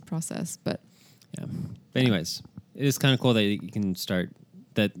unconscious process, but. Yeah. But anyways, it is kind of cool that you can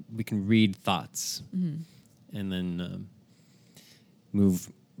that we can read thoughts and then move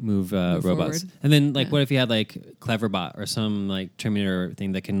robots. Forward. And then what if you had like Cleverbot or some like Terminator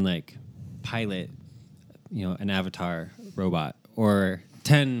thing that can like pilot, an avatar robot or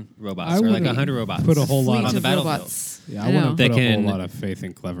 10 robots or like 100 robots. Put a whole lot on the battlefield. Robots. Yeah, I wouldn't put a whole lot of faith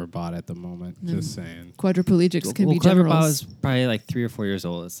in Cleverbot at the moment. Just saying. Quadriplegics can be Cleverbot generals. is probably like 3 or 4 years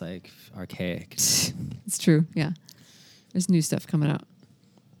old. It's like archaic. It's true. Yeah, there's new stuff coming out.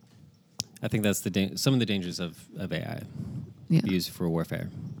 I think that's some of the dangers of AI used for warfare,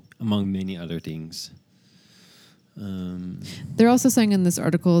 among many other things. They're also saying in this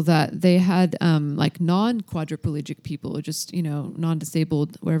article that they had like non-quadriplegic people, just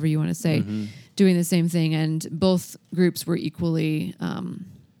non-disabled, whatever you want to say, doing the same thing, and both groups were equally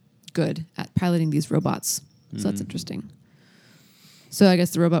good at piloting these robots. So that's interesting. So I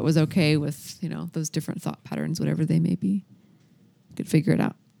guess the robot was okay with those different thought patterns, whatever they may be. Could figure it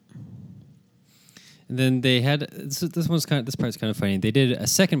out. And then they had this part's kind of funny. They did a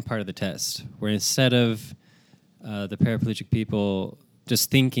second part of the test where instead of the paraplegic people just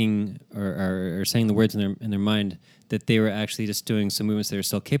thinking or saying the words in their mind, that they were actually just doing some movements they were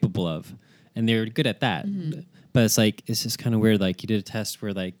still capable of, and they were good at that. But it's just kind of weird. Like, you did a test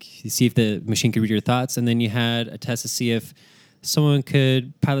where like you see if the machine could read your thoughts, and then you had a test to see if someone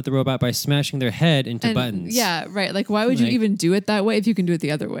could pilot the robot by smashing their head into buttons. Yeah, right. Like, why would you even do it that way if you can do it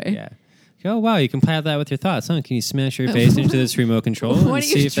the other way? Yeah. Oh, wow, you can pilot that with your thoughts, huh? Can you smash your face into this remote control? Why don't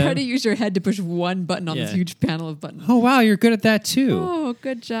you try to use your head to push one button on this huge panel of buttons? Oh, wow, you're good at that, too. Oh,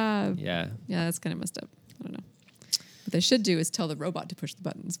 good job. Yeah. Yeah, that's kind of messed up. I don't know. What they should do is tell the robot to push the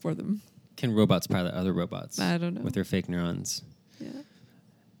buttons for them. Can robots pilot other robots? I don't know. With their fake neurons? Yeah.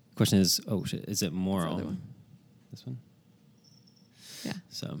 The question is, is it moral? This one? Yeah.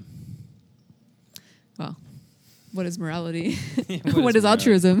 So. Well, what is morality? what is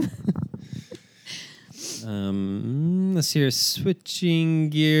altruism? Let's see here. Switching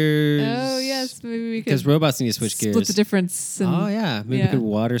gears. Oh, yes. Maybe we could. Because robots need to switch gears. Split the difference. Oh, yeah. Maybe we could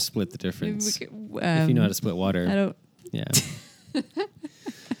water split the difference. If you know how to split water. I don't. Yeah.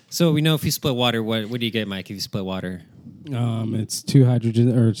 So we know if you split water, what do you get, Mike, if you split water? It's 2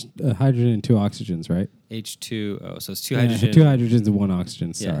 hydrogen or hydrogen and 2 oxygens, right? H2O. So it's 2 hydrogen. 2 hydrogens and 1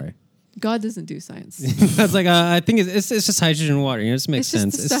 oxygen. Sorry. God doesn't do science. That's like I think it's just hydrogen and water. It just makes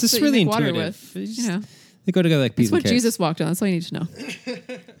sense. It's just really intuitive. They go together like peas and carrots. That's what carrots. Jesus walked on. That's all you need to know.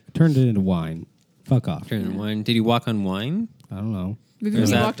 Turned it into wine. Fuck off. Turned into wine. Did he walk on wine? I don't know. Maybe when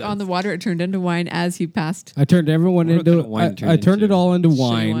he walked on the water, it turned into wine as he passed. I turned everyone into. I turned it all into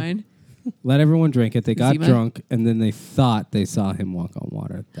wine. Let everyone drink it. They got drunk, and then they thought they saw him walk on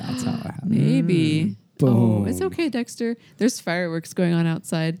water. That's how it happened. Maybe. Boom. Oh, it's okay, Dexter. There's fireworks going on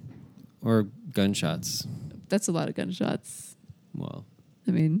outside. Or gunshots. That's a lot of gunshots. Well,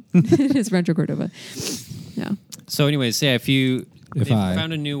 I mean, it is Rancho Cordova. Yeah. So, anyways, if they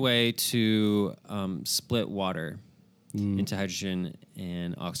found a new way to split water into hydrogen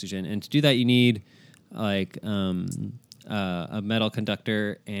and oxygen, and to do that, you need like a metal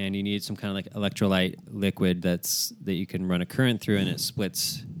conductor, and you need some kind of like electrolyte liquid that you can run a current through, and it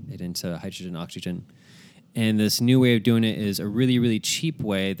splits it into hydrogen and oxygen. And this new way of doing it is a really, really cheap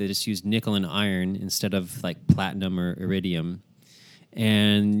way that just use nickel and iron instead of like platinum or iridium.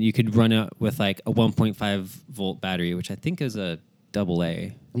 And you could run it with like a 1.5 volt battery, which I think is a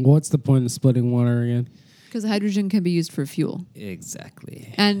AA. What's the point of splitting water again? Because hydrogen can be used for fuel.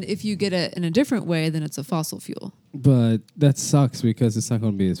 Exactly. And if you get it in a different way, then it's a fossil fuel. But that sucks because it's not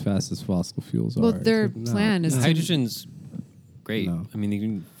going to be as fast as fossil fuels are. Well, their plan is hydrogen's great. No. I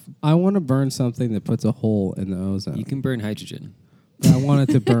mean, I want to burn something that puts a hole in the ozone. You can burn hydrogen. I want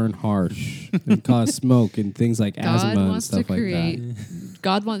it to burn harsh and cause smoke and things like asthma and stuff like that.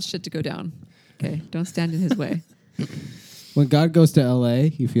 God wants shit to go down. Okay, don't stand in his way. When God goes to LA,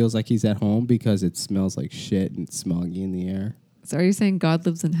 he feels like he's at home because it smells like shit and it's smoggy in the air. So are you saying God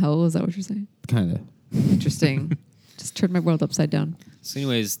lives in hell? Is that what you're saying? Kind of. Interesting. Just turned my world upside down. So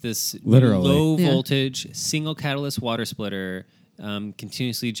anyways, this Literally. low voltage single catalyst water splitter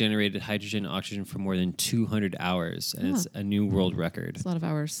continuously generated hydrogen and oxygen for more than 200 hours, and it's a new world record. It's a lot of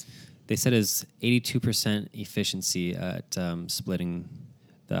hours. They said it's 82% efficiency at splitting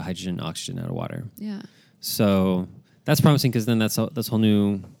the hydrogen and oxygen out of water. Yeah. So that's promising because then that's a whole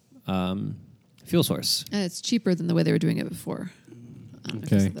new fuel source. And it's cheaper than the way they were doing it before. I don't know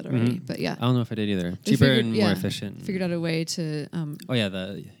if I said that already, but yeah. I don't know if I did either. They Cheaper figured- and more efficient. Figured out a way to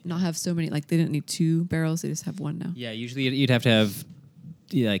not have so many, like they didn't need 2 barrels, they just have 1 now. Yeah, usually you'd have to have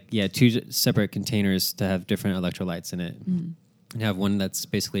 2 separate containers to have different electrolytes in it. And have one that's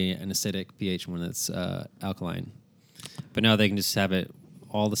basically an acidic pH, one that's alkaline. But now they can just have it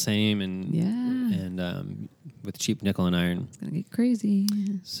all the same and with cheap nickel and iron. It's gonna get crazy.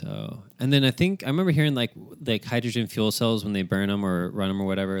 So, and then I remember hearing like hydrogen fuel cells when they burn them or run them or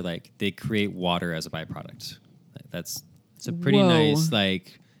whatever, like they create water as a byproduct. It's a pretty nice,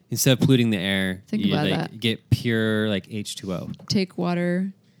 like instead of polluting the air, Think about that. You get pure like H2O. Take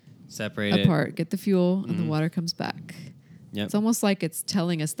water, Separate apart, get the fuel, and the water comes back. Yep. It's almost like it's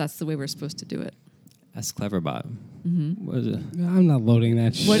telling us that's the way we're supposed to do it. That's Cleverbot. What is it? I'm not loading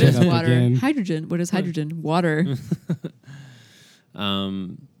that shit What is up water? again. Hydrogen. What is hydrogen? Water.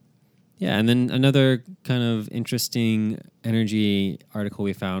 Yeah, and then another kind of interesting energy article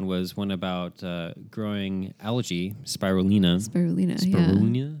we found was one about growing algae, spirulina. Spirulina.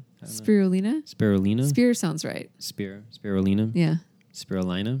 Spirulina? Yeah. Spirulina. Spirulina? Spear sounds right. Spirulina? Yeah.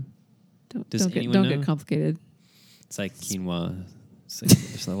 Spirulina? Don't anyone know? get complicated. It's like quinoa. It's like,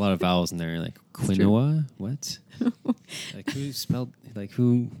 there's a lot of vowels in there. Like quinoa? What?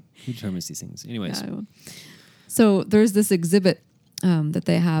 Who determines these things? Anyways. Yeah, I will. So there's this exhibit that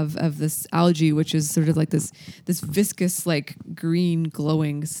they have of this algae, which is sort of like this viscous, like green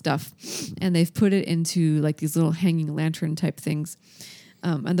glowing stuff, and they've put it into like these little hanging lantern type things.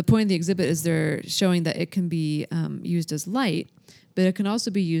 And the point of the exhibit is they're showing that it can be used as light, but it can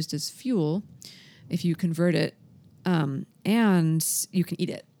also be used as fuel if you convert it, and you can eat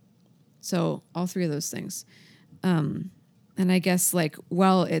it. So all 3 of those things. And I guess like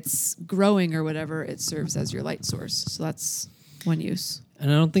while it's growing or whatever, it serves as your light source. So that's one use. And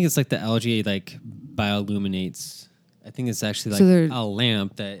I don't think it's like the algae like bioluminates. I think it's actually So like a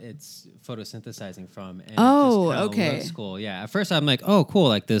lamp that it's photosynthesizing from. And Oh, it just kinda okay. looks cool. Yeah. At first I'm like, oh, cool.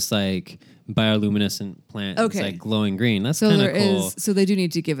 Like this like bioluminescent plant. It's Okay. like glowing green. That's So kind there of cool. is. So they do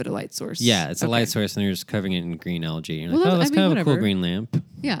need to give it a light source. Yeah, it's a Okay. light source, and they're just covering it in green algae. You're Well, like, that's kind of a whatever. cool green lamp.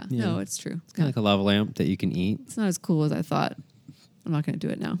 Yeah. Yeah. No, it's true. It's kind of like a lava lamp that you can eat. It's not as cool as I thought. I'm not going to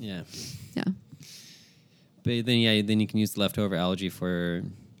do it now. Yeah. Yeah. But then you can use the leftover algae for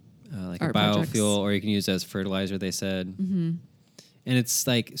like Art a biofuel, projects. or you can use it as fertilizer. They said, and it's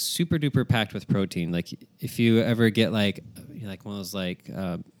like super duper packed with protein. Like if you ever get like one of those like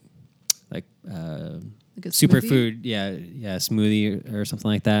Like a superfood, smoothie or something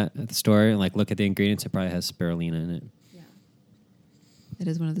like that at the store, and like look at the ingredients, it probably has spirulina in it. Yeah. It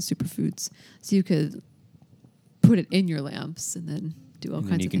is one of the superfoods. So you could put it in your lamps and then do all And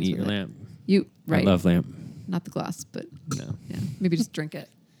then kinds you of can things eat your with it. lamp. Right. I love lamp. Not the glass, but No. yeah, maybe just drink it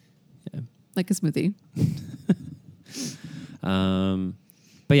Yeah. like a smoothie.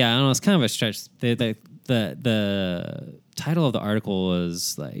 But yeah, I don't know. It's kind of a stretch. The title of the article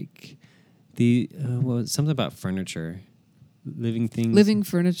was like something about furniture, living things, Living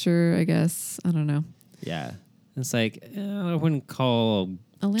furniture, I guess. I don't know. Yeah, it's like I wouldn't call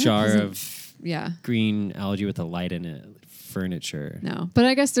A a lamp jar isn't- of Yeah. green algae with a light in it furniture. No. But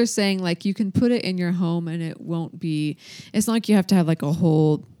I guess they're saying like you can put it in your home and it won't be, it's not like you have to have like a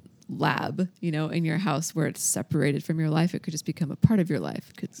whole lab, in your house where it's separated from your life. It could just become a part of your life.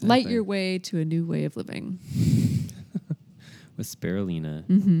 It could light Exactly. your way to a new way of living. With spirulina.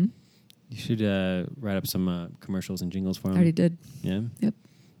 Mm-hmm. You should write up some commercials and jingles for I them. already did. Yeah? Yep.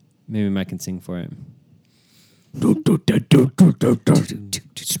 Maybe Mike can sing for it.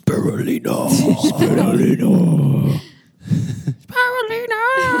 Spirulina.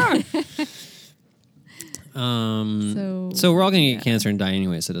 So we're all going to get cancer and die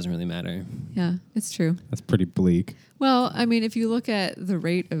anyway, so it doesn't really matter. Yeah, it's true. That's pretty bleak. Well, I mean, if you look at the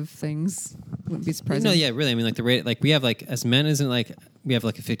rate of things, wouldn't be surprising. No, yeah, really. I mean, like the rate, like we have like, as men, isn't like, we have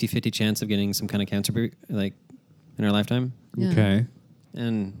like a 50-50 chance of getting some kind of cancer like in our lifetime. Yeah. Okay.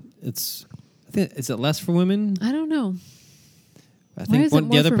 And it's, I think, is it less for women? I don't know. I Why think is it the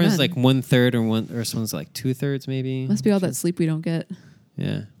more other for person's men? like 1/3 or someone's like 2/3 maybe. Must be all that sleep we don't get.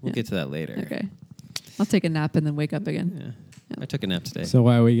 Yeah, we'll Yeah. get to that later. Okay. I'll take a nap and then wake up again. Yeah. Yeah. I took a nap today. So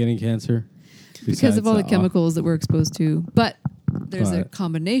why are we getting cancer? Because of all the Besides chemicals that we're exposed to. But there's a But-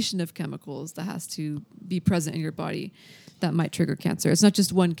 combination of chemicals that has to be present in your body that might trigger cancer. It's not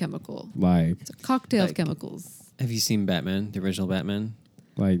just one chemical. like It's a cocktail of Like- chemicals. Have you seen Batman, the original Batman?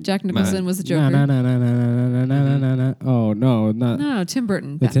 Jack Nicholson was the Joker. Oh no, not No, Tim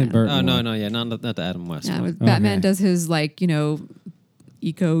Burton. the Tim Batman. Burton. Oh no, one. no, yeah, not the Adam West Yeah, one. with Batman Okay. does his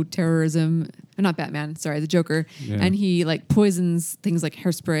eco-terrorism. Not Batman, sorry, the Joker. Yeah. And he poisons things like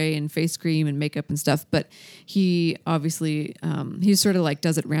hairspray and face cream and makeup and stuff. But he obviously, he sort of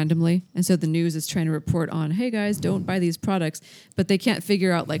does it randomly. And so the news is trying to report on, hey guys, don't buy these products. But they can't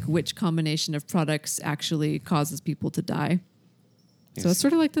figure out which combination of products actually causes people to die. So it's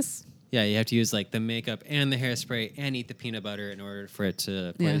sort of like this. Yeah, you have to use the makeup and the hairspray and eat the peanut butter in order for it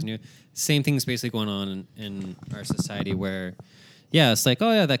to poison you. Same thing's basically going on in our society where, yeah, it's oh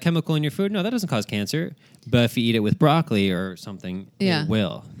yeah, that chemical in your food, no, that doesn't cause cancer. But if you eat it with broccoli or something, Yeah. it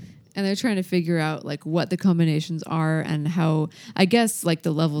will. And they're trying to figure out what the combinations are and how, I guess,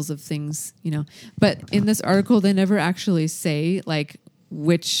 the levels of things, But in this article, they never actually say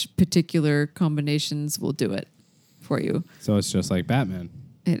which particular combinations will do it for you. So it's just like Batman.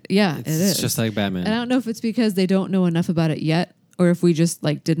 It It's is. just like Batman. And I don't know if it's because they don't know enough about it yet, or if we just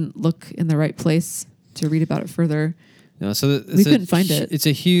didn't look in the right place to read about it further. No, so We couldn't find it. It's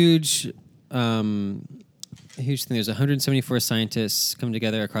a huge thing. There's 174 scientists come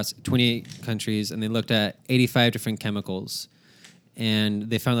together across 28 countries, and they looked at 85 different chemicals, and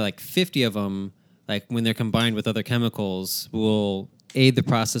they found that 50 of them, when they're combined with other chemicals, will aid the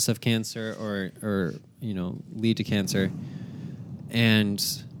process of cancer or lead to cancer. And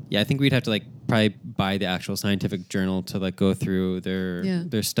yeah, I think we'd have to probably buy the actual scientific journal to go through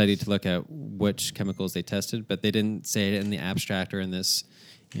their study to look at which chemicals they tested, but they didn't say it in the abstract or in this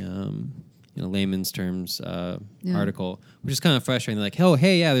layman's terms article, which is kind of frustrating. Oh,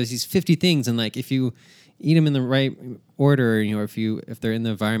 hey, yeah, there's these 50 things, and if you eat them in the right order, if they're in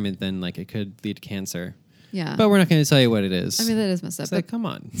the environment, then it could lead to cancer. Yeah. But we're not going to tell you what it is. I mean, that is messed up. It's But come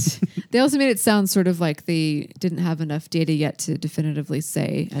on. they also made it sound sort of like they didn't have enough data yet to definitively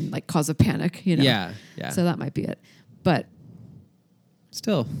say and cause a panic, Yeah. So that might be it. But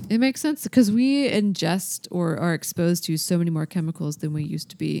Still. it makes sense because we ingest or are exposed to so many more chemicals than we used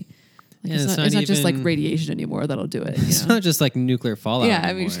to be. Yeah, it's it's not not just even- radiation anymore that'll do it. It's not just nuclear fallout Yeah,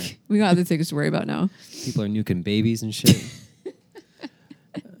 I mean, anymore. we got other things to worry about now. People are nuking babies and shit.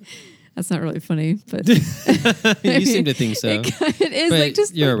 That's not really funny, but You seem to think so. it is But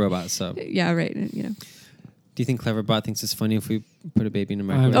just you're a robot, so. Do yeah, right. you think Cleverbot thinks it's funny if we put a baby in a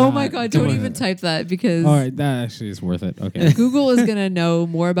microwave? Oh not my God! doing Don't even it. type that because All right, that actually is worth it. Okay. Google is gonna know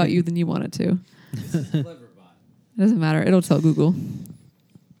more about you than you want it to. It doesn't matter. It'll tell Google.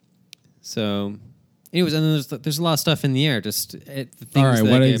 So, anyways, and then there's a lot of stuff in the air. Just the things All right, that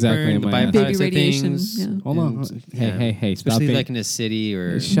what get exactly burned, am the I byproducts Baby of radiation, things. yeah. Hold on. And, Hey, stop especially being- in a city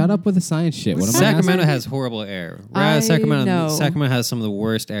or Shut up with the science shit. What am I Sacramento asking? has horrible air. I Sacramento know. Sacramento has some of the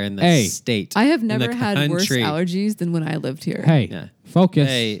worst air in the Hey. state. I have in the never had worse country. allergies than when I lived here. Hey, Yeah. focus.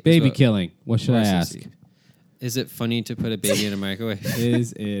 Hey, Baby so- killing. What should I Worse ask? Is it funny to put a baby in a microwave?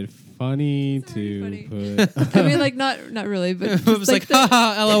 Is it funny Sorry, to put? I mean, not really, but It was just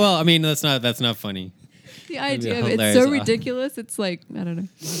haha, lol. I mean, that's not funny. the idea of hilarious. it's so ridiculous. It's I don't know.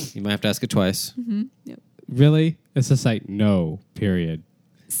 You might have to ask it twice. Yep. Really? It's just no. Period.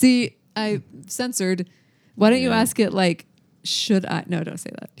 See, I censored. Why don't you Yeah. ask it should I? No, don't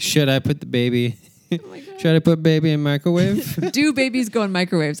say that. Should I put the baby? Oh my God. Should I put baby in microwave? Do babies go in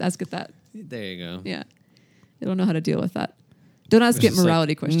microwaves? Ask it that. There you go. Yeah. It'll know how to deal with that. Don't ask It's it just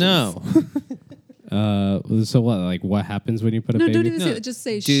morality questions. No. So what? What happens when you put a No, baby? don't even say No. that. Just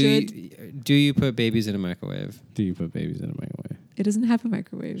say Do should. do you put babies in a microwave? Do you put babies in a microwave? It doesn't have a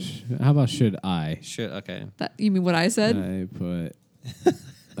microwave. How about should I? Should okay. That you mean what I said? I put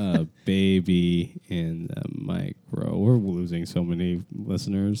a baby in the micro. We're losing so many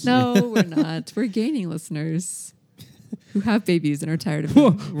listeners. No, we're not. We're gaining listeners who have babies and are tired of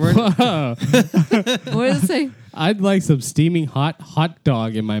them. Whoa. What does it say? I'd like some steaming hot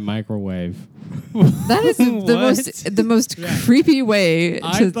dog in my microwave. That is the most creepy way to.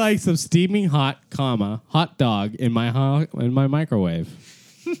 I'd like some steaming hot dog in my microwave.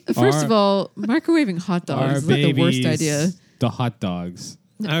 First of all, microwaving hot Our dogs is the worst babies, idea. The hot dogs.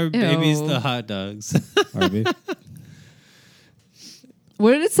 Our babies, Ew. the hot dogs. Are we?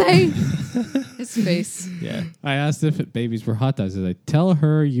 What did it say? His face. Yeah. I asked if babies were hot dogs. I was like, tell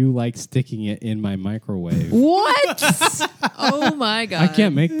her you like sticking it in my microwave. What? Oh my god! I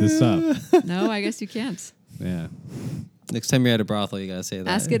can't make this up. No, I guess you can't. Yeah. Next time you're at a brothel, you gotta say that.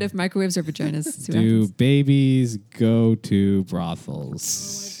 Ask it if microwaves are vaginas. See what Do happens. babies go to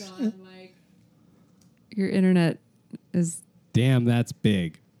brothels? Oh my god, Mike! Your internet is. Damn, that's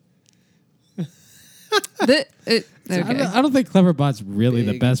big. Okay. I don't think Cleverbot's really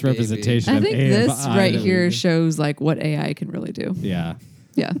the Big best baby. representation I of think AFI this right that we here do. shows like what AI can really do. Yeah.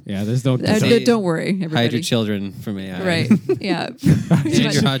 Yeah. Yeah, there's no... Say- Don't worry, everybody. Hide your children from AI. Right. Yeah. And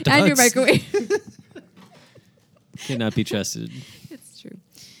your hot And your dogs. microwave. Cannot be trusted. It's true.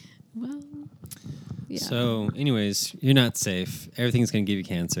 Well. Yeah. So, anyways, you're not safe. Everything's gonna give you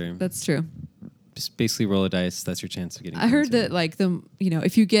cancer. That's true. Just basically roll a dice. That's your chance of getting I heard cancer. that like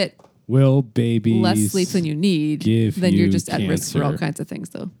if you get Will babies... less sleep than you need, give then you're you just at risk for all cancer? kinds of things,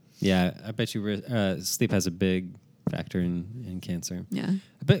 though. Yeah, I bet you sleep has a big factor in cancer. Yeah.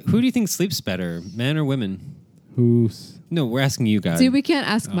 But who do you think sleeps better, men or women? Who's... No, we're asking you guys. See, we can't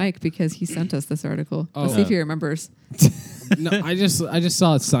ask Mike because he sent us this article. Let's Oh. see if he remembers. No, I just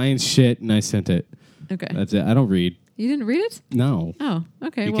saw science shit and I sent it. Okay. That's it. I don't read. You didn't read it? No. Oh,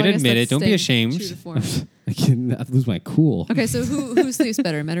 okay. You well, can I guess admit that's it. Don't be staying ashamed. true to form. I can lose my cool. Okay, so who sleeps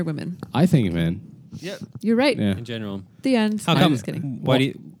better, men or women? I think, man. Yep. You're right. Yeah. In general. The end. How I'm come? just kidding. Why do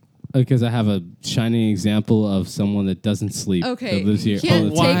you? Because I have a shining example of someone that doesn't sleep. Okay, That lives here. you can't all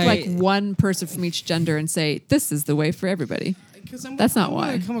the time. Why- take like one person from each gender and say this is the way for everybody. That's not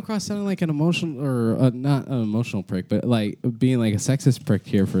why. I come across sounding like an emotional, or not an emotional prick, but like being like a sexist prick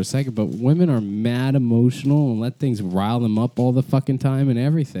here for a second. But women are mad emotional and let things rile them up all the fucking time and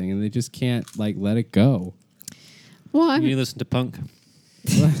everything, and they just can't like let it go. Well, You I need to mean, listen to punk.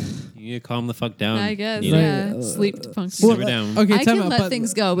 You need to calm the fuck down. I guess You need to- yeah, sleep to function. Well, Simmer down. Okay, I time can out, let but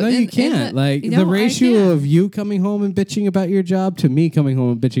things go, but no, in- you in can't. the- Like you the know, I ratio can. of you coming home and bitching about your job to me coming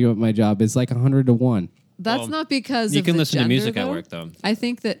home and bitching about my job is like 100 to 1. That's Well, not because you of can the listen to gender, music at though. work, though. I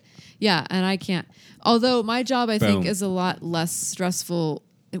think that, yeah, and I can't. Although my job, I think, Boom. is a lot less stressful.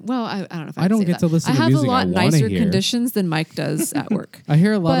 Well, I don't know if I I don't can say get that. to listen I to have music a lot I wanna nicer hear. conditions than Mike does at work. I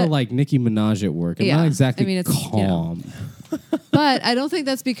hear a lot But- of like Nicki Minaj at work. I'm Yeah, not exactly I mean, it's, you know. calm. But I don't think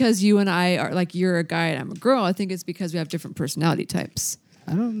that's because you and I are like you're a guy and I'm a girl. I think it's because we have different personality types.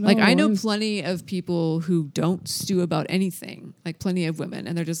 I don't know. Like I know It's- plenty of people who don't stew about anything. Like plenty of women,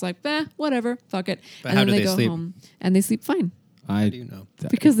 and they're just like, whatever, fuck it. But and how then do they they go sleep? home and they sleep fine How do you know?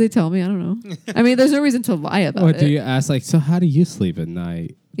 because they tell me. I don't know. I mean, there's no reason to lie about What it. do you ask? Like, so how do you sleep at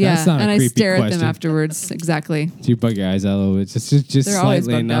night? Yeah, That's not and a I creepy stare question. at them afterwards. Exactly. Do you bug your eyes out a little bit? Just They're always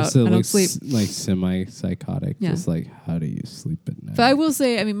slightly bugged enough out. so I it don't looks sleep. like semi-psychotic. Yeah. Just like, how do you sleep at night? But I will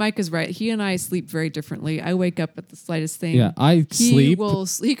say, I mean, Mike is right. He and I sleep very differently. I wake up at the slightest thing. yeah, I He sleep.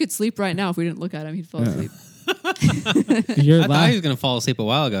 he could sleep right now if we didn't look at him. He'd fall asleep. You're I thought he was gonna fall asleep a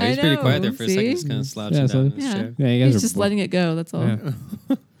while ago. I He's pretty quiet there know, for a second, see? just kind of slouching Yeah, down so- in his Yeah. chair. Yeah, you guys He's are just bo- letting it go. That's all. Yeah.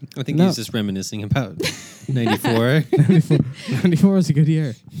 I think No. he's just reminiscing about '94. 94 was a good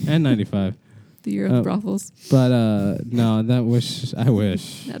year, and 95. The year of Oh. brothels. But no, I wish.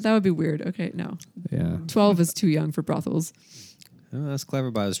 That would be weird. Okay, no. Yeah. 12 is too young for brothels. Oh, that's clever,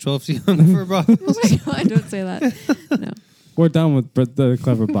 but I was 12 too young for a brothel. Oh my God, don't say that. No. We're done with the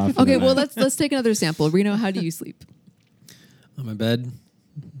clever bot. for Okay, the well, night. let's take another sample. Reno, how do you sleep? On my bed,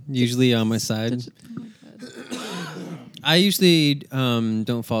 usually on my side. I usually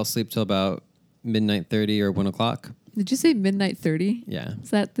don't fall asleep till about midnight 30 or 1 o'clock. Did you say midnight 30? Yeah. Is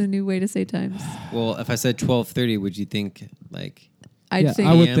that the new way to say times? Well, if I said 12:30, would you think like? I'd Yeah, think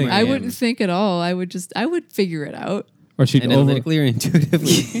I would AM think- or I AM? wouldn't think at all. I would figure it out. Or she'd Analytically or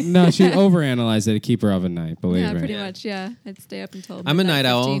intuitively? No, she'd overanalyze it to keep her up at night. Believe Yeah, me. pretty Yeah. much. Yeah, I'd stay up until. I'm a night midnight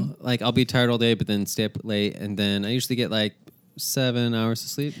owl. 15. Like I'll be tired all day, but then stay up late, and then I usually get like 7 hours of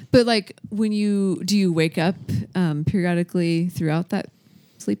sleep. But like, do you wake up periodically throughout that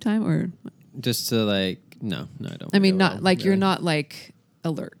sleep time, or Just to like, no, I don't. I mean, wake not up, like you're really. not like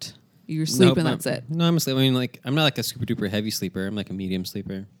alert. You're Nope, sleeping. not- That's it. No, I'm asleep. I mean, like I'm not like a super duper heavy sleeper. I'm like a medium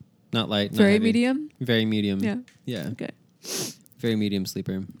sleeper, not light, not Very heavy. medium. Very medium. Yeah. Yeah. Okay. Very medium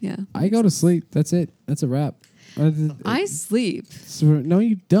sleeper. Yeah. I go to sleep. That's it. That's a wrap. I sleep. No,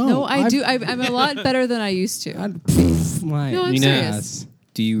 you don't. No, I do. I'm a lot better than I used to. My No, I'm You know- serious.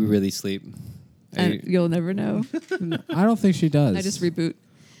 Do you really sleep? Are And you- you'll never know. I don't think she does. I just reboot.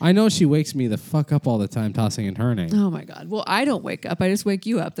 I know she wakes me the fuck up all the time, tossing and turning. Oh my God. Well, I don't wake up. I just wake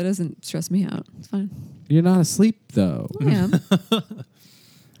you up. That doesn't stress me out. It's fine. You're not asleep though. I am.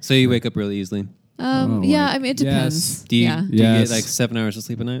 so you wake up really easily. Yeah, I mean, it depends. Yes. Do you, Yeah. do you get Yes. like 7 hours of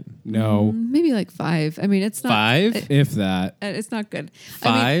sleep a night? No, Maybe like 5. I mean, it's not 5? if that. It's not good.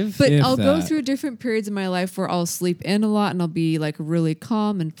 5? But If I'll go that. through different periods in my life where I'll sleep in a lot and I'll be like really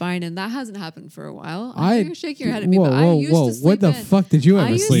calm and fine, and that hasn't happened for a while. You're shaking your head at me, but I used to sleep What the in. fuck did you I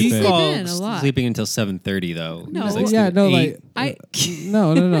ever used to sleep You sleep in? call in a lot. sleeping until 7:30 though. No. It's like Yeah, sleep no, 8.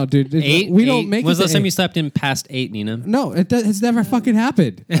 no, dude. 8? We don't 8? make When's it the last to time 8. you slept in past 8, Nina? No, it's never fucking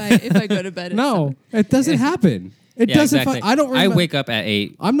happened. if I go to bed. At No, it doesn't happen. It Yeah, doesn't. exactly. I don't. I Remember. wake up at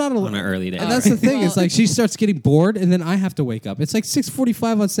 8. I'm not on an early day. And that's the thing. Well- it's like she starts getting bored, and then I have to wake up. It's like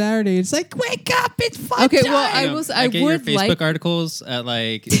 6:45 on Saturday. It's like wake up. It's fun. Okay, time. well, I get your would Facebook like. articles at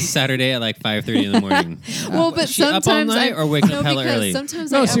like Saturday at like 5:30 in the morning. Well, but Is she up all sometimes night or waking up hella because early?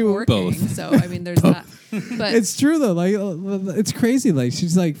 sometimes No, I she am would working, both. so I mean, there's that. But It's true though. Like it's crazy. Like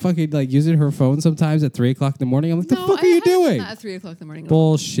she's like fucking like using her phone sometimes at 3 o'clock in the morning. I'm like, the no, fuck are you doing? Not at 3 o'clock in the morning.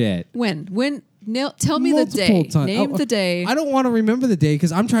 Bullshit. When? Tell me the Multiple day. times. Name Oh, the day. I don't want to remember the day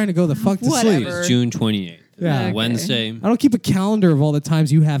because I'm trying to go the fuck to sleep. Whatever. It's June 28th. Yeah. Okay. Wednesday. I don't keep a calendar of all the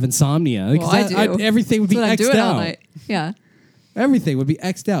times you have insomnia. Well, I do. Everything would be That's what I'm X'd doing all out. night. Yeah. Everything would be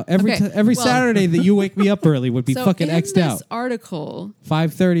X'd out. Every Okay, every well- Saturday that you wake me up early would be So fucking in X'd this out. article,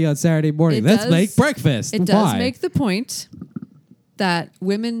 5:30 on Saturday morning. It Let's does- make breakfast. it does Why? make the point that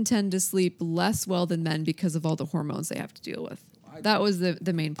women tend to sleep less well than men because of all the hormones they have to deal with. That was the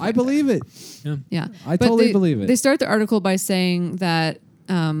main point. I believe it. Yeah. I But totally they- believe it. They start the article by saying that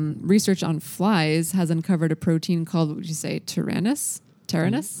research on flies has uncovered a protein called, what would you say, Tyrannus?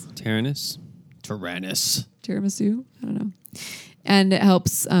 Tyrannus. Tiramisu? I don't know. And it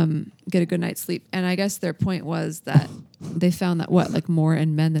helps get a good night's sleep. And I guess their point was that they found that like more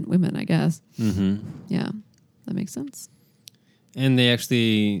in men than women, I guess. Mm-hmm. Yeah. That makes sense. And they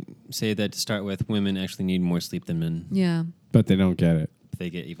actually say that to start with, women actually need more sleep than men. Yeah. But they don't get it. They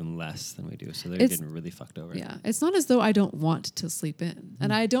get even less than we do, so they're It's- getting really fucked over. Yeah. It's not as though I don't want to sleep in.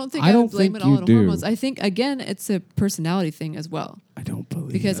 And I don't think I I, don't would blame think it all you on do. hormones. I think, again, it's a personality thing as well. I don't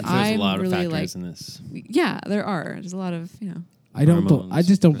believe Because it. There's I'm a lot of really factors like, in this. yeah, there are. There's a lot of, I don't. Hormones, I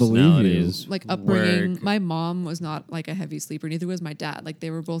just don't believe you. personalities, like upbringing. work. My mom was not like a heavy sleeper. Neither was my dad. Like they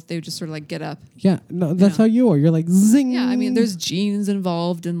would just sort of like get up. Yeah, no, that's know. how you are. You're like zing. Yeah, I mean, there's genes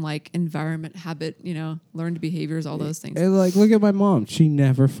involved in like environment, habit, learned behaviours, all those things. And like, look at my mom. She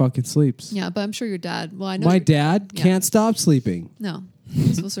never fucking sleeps. Yeah, but I'm sure your dad. Well, I know My your- dad Yeah. can't stop sleeping. No,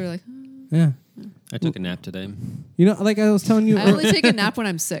 he's supposed to like. Yeah. I took a nap today. You know, like I was telling you. I only take a nap when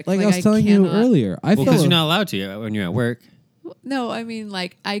I'm sick. like I was telling you cannot- earlier. I Well, feel because you're not allowed to when you're at work. No, I mean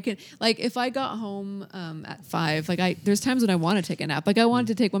like I can like if I got home at 5, there's times when I want to take a nap. Like I wanted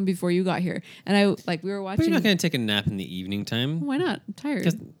to take one before you got here, and we were But watching. you're not going to take a nap in the evening time. Why not? I'm tired.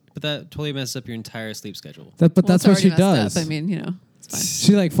 'Cause- But that totally messes up your entire sleep schedule. But Well, that's it's what already she messed does. up. I mean, it's fine.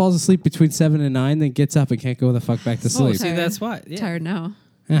 She like falls asleep between 7 and 9, then gets up and can't go the fuck back to Oh, sleep. See, tired. that's why. Yeah. Tired now.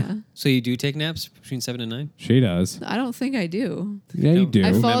 Yeah. Yeah. So you do take naps between 7 and 9? She does. I don't think I do. Yeah, you No. do.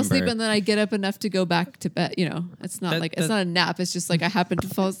 I fall remember. asleep and then I get up enough to go back to bed. It's not it's not a nap. It's just like I happen to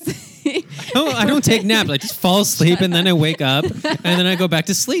fall asleep. No, I don't take naps. I just fall asleep and then I wake up and then I go back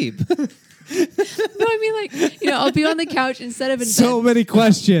to sleep. No, I mean like I'll be on the couch instead of in So bed. many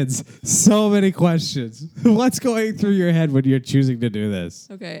questions. So many questions. What's going through your head when you're choosing to do this?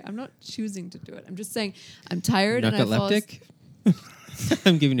 Okay, I'm not choosing to do it. I'm just saying I'm tired and I fall, Narcoleptic?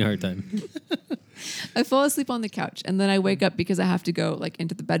 I'm giving you a hard time. I fall asleep on the couch and then I wake up because I have to go like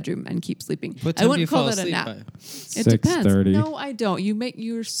into the bedroom and keep sleeping. What I time do you wouldn't call fall that a asleep nap. by? It depends. 6:30. No, I don't.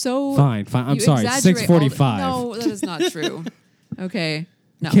 You're so Fine. I'm you sorry. exaggerate all the- 6:45. No, that is not true. Okay.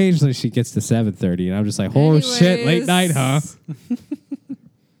 No. Occasionally she gets to 7:30, and I'm just like, oh shit, late Anyways. night, huh?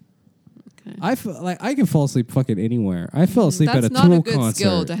 Okay. I feel like I can fall asleep fucking anywhere. I fell asleep That's at a not Tool a good concert.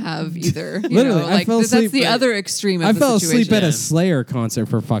 skill to have either. Literally, I fell that's asleep the at- other extreme of I the fell asleep situation. at Yeah. a Slayer concert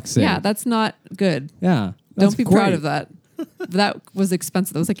for fuck's sake. Yeah, that's not good. yeah. Don't That's be proud great. of that. That was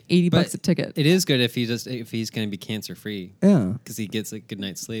expensive. That was like $80 But a ticket. It is good if he's going to be cancer free Yeah. because he gets a good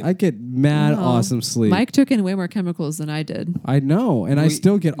night's sleep. I get mad Wow. awesome sleep. Mike took in way more chemicals than I did. I know, and I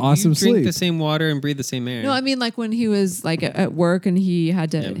still get awesome you drink sleep. the same water and breathe the same air. No, I mean like when he was like at work and he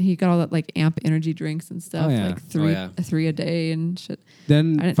had to Yeah. he got all that like amp energy drinks and stuff, Oh, yeah. like three yeah. three a day and shit. I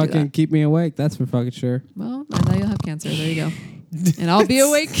Then didn't do fucking that. keep me awake. That's for fucking sure. Well, I know you'll have cancer. There you go. And I'll be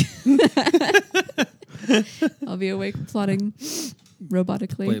awake. I'll be awake plotting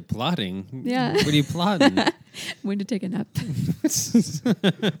robotically. Wait, plotting? Yeah. What are you plotting? When to take a nap.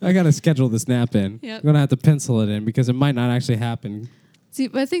 I gotta schedule this nap in. Yep. I'm gonna have to pencil it in because it might not actually happen. See,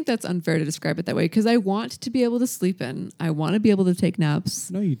 but I think that's unfair to describe it that way because I want to be able to sleep in. I want to be able to take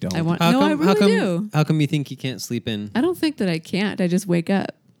naps. No, you don't. I want. How no, come, I really do. How come you think you can't sleep in? I don't think that I can't. I just wake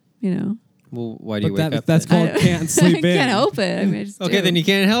up. Well, why do you wake up? That's then? called can't sleep in. Can't help it. I mean, I just Okay, do. then you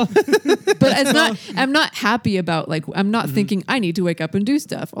can't help. But it's not. I'm not happy about like. I'm not thinking I need to wake up and do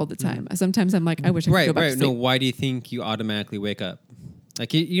stuff all the time. Sometimes I'm like, I wish I could go back to sleep. No, why do you think you automatically wake up?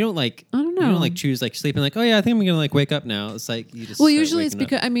 Like you don't like. I don't know. You don't like choose like sleeping. Like, oh yeah, I think I'm gonna like wake up now. It's like you just. Well, start usually it's waking up.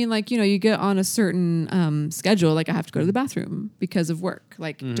 because I mean, like you get on a certain schedule. Like I have to go to the bathroom because of work.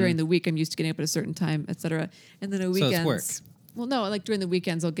 Like during the week, I'm used to getting up at a certain time, etc. And then on weekends, it's work. Well, no, like during the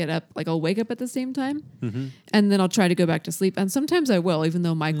weekends, I'll get up. Like I'll wake up at the same time, and then I'll try to go back to sleep. And sometimes I will, even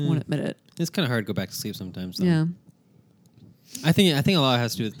though Mike won't admit it. It's kind of hard to go back to sleep sometimes. Though. Yeah. I think a lot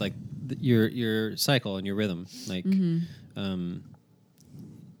has to do with like your cycle and your rhythm. Like,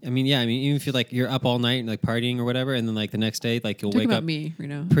 I mean, even if you're up all night and like partying or whatever, and then like the next day, like you'll Talk wake about up me, you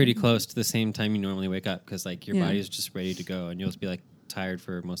know, pretty close to the same time you normally wake up because like your Yeah. body's just ready to go, and you'll just be like tired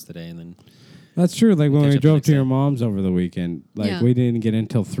for most of the day, and then That's true. Like when Catch we up the drove next to your day. mom's over the weekend, like Yeah. we didn't get in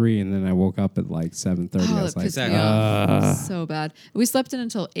till 3, and then I woke up at like 7:30. Oh, I it was like, pissed me Exactly. off so bad. We slept in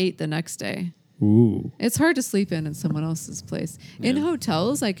until 8 the next day. ooh, It's hard to sleep in someone else's place. In Yeah.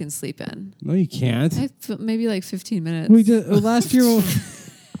 hotels, I can sleep in. no, you can't. Maybe like 15 minutes. We did last year.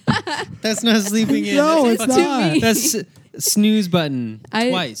 that's not sleeping in. No, that's it's fucking- not. That's snooze button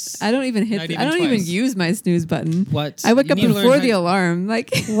twice. I don't even hit. Not I even don't even twice. use my snooze button. What? I wake You up need to learn before how the to- alarm.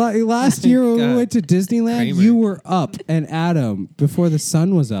 Like Last year when we God. went to Disneyland, Kramer. you were up and Adam before the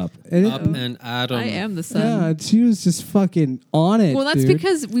sun was up. And Up and Adam. I am the sun. yeah, she was just fucking on it. Well, that's dude.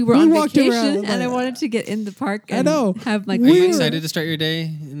 because we were We on walked vacation around and I like- wanted to get in the park I and know. have like Are you We were- excited to start your day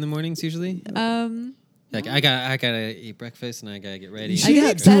in the mornings usually? um Like I gotta eat breakfast and I gotta get ready. I She get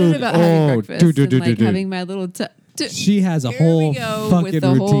had- excited dude, about oh, having breakfast dude, and like dude. having my little She has a Here whole we go fucking with the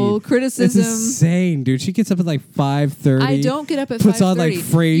routine. whole It's criticism. insane, dude. She gets up at like 5:30. I don't get up at Puts 5:30. on like You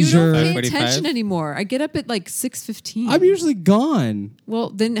Frasier. don't pay 5:45? attention anymore. I get up at like 6:15. I'm usually gone Well,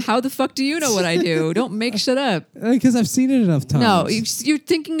 then how the fuck do you know what I do? Don't make shit up. because I've seen it enough times. No, you're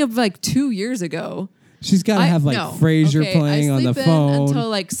thinking of like 2 years ago. She's got to have like no. Frasier Okay, playing I on the sleep in phone. until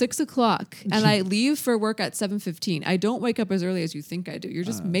like 6:00, and I leave for work at 7:15. I don't wake up as early as you think I do. You're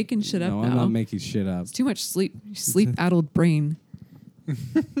just making shit up no, now. I'm not making shit up. It's too much sleep-addled brain.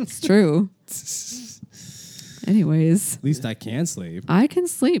 It's true. Anyways, At least I can sleep. I can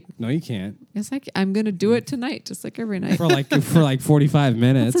sleep. No, you can't. Yes, I'm gonna do it tonight, just like every night. For like 45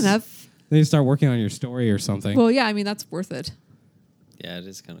 minutes. That's enough. Then you start working on your story or something. Well, yeah, I mean that's worth it. Yeah, it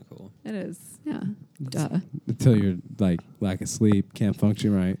is kind of cool. It is. Yeah. Duh. Until you're like lack of sleep, can't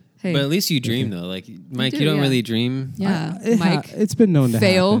function right. Hey. But at least you dream though. Like Mike, do, you don't yeah. really dream. yeah, Mike, Mike. it's been known to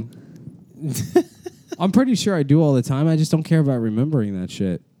fail. happen. I'm pretty sure I do all the time. I just don't care about remembering that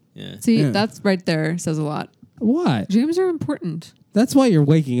shit. Yeah. See, Yeah. that's right there says a lot. What? Dreams are important. That's why you're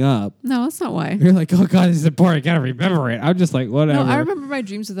waking up. No, that's not why. You're like, oh God, this is important. I gotta remember it. I'm just like, whatever. No, I remember my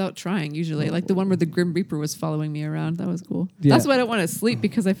dreams without trying. Usually, like the one where the Grim Reaper was following me around. That was cool. Yeah. That's why I don't want to sleep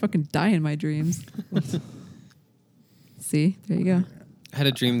because I fucking die in my dreams. See, there you go. I had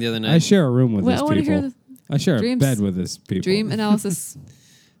a dream the other night. I share a room with Well, I this want to hear people. the I share dreams- a bed with this people. dream analysis.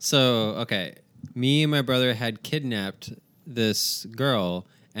 So, okay, me and my brother had kidnapped this girl,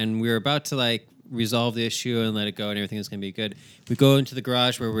 and we were about to like resolve the issue and let it go, and everything was gonna be good. We go into the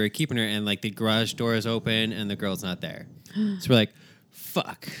garage where we were keeping her, and like the garage door is open, and the girl's not there. So we're like,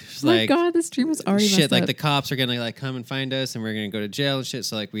 "Fuck!" It's Oh my like, God, this dream was already shit. messed Like up. the cops are gonna like come and find us, and we're gonna go to jail and shit.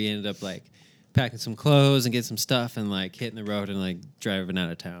 So like we ended up like packing some clothes and get some stuff, and like hitting the road and like driving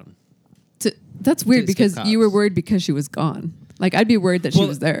out of town. That's weird escape because cops. you were worried because she was gone. Like I'd be worried that she Well,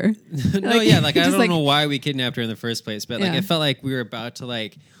 was there. No, Like, yeah, like I just don't like- know why we kidnapped her in the first place, but like Yeah. it felt like we were about to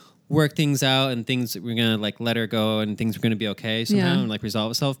like work things out and things we're gonna like let her go and things were gonna be okay somehow Yeah. and like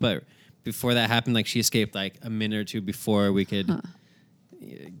resolve itself. But before that happened, like she escaped like a minute or two before we could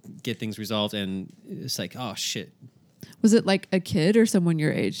get things resolved, and it's like, oh shit. Was it like a kid or someone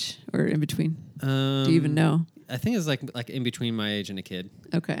your age or in between? Do you even know? I think it's like in between my age and a kid,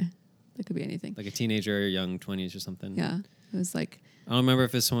 Okay, that could be anything. like a teenager or young 20s or something. Yeah, it was like I don't remember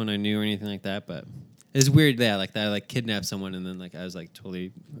if it's someone I knew or anything like that, but it's weird, yeah, like that I like kidnapped someone and then like I was like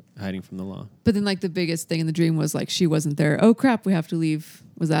totally hiding from the law. But then, like, the biggest thing in the dream was like she wasn't there. Oh crap, we have to leave.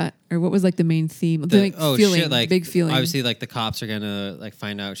 Was that, or what was like the main theme? The feeling, shit, like big feeling. obviously like the cops are gonna like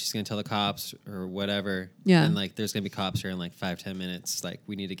find out, she's gonna tell the cops or whatever. Yeah. And like there's gonna be cops here in like 5-10 minutes. Like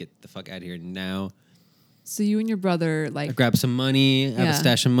we need to get the fuck out of here now. So you and your brother, I like, grab some money, I have Yeah. a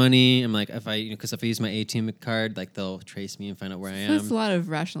stash of money. I'm like, if I because if I use my ATM card, like they'll trace me and find out where I am. that's a lot of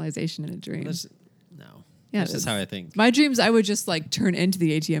rationalization in a dream. That's- no. Yeah, That's it just is. how I think. My dreams, I would just like turn into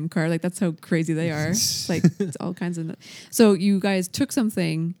the ATM card. Like that's how crazy they are. It's like it's all kinds of. So you guys took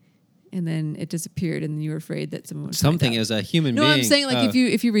something, and then it disappeared, and you were afraid that someone would something. find out. It was a human No, being. I'm saying like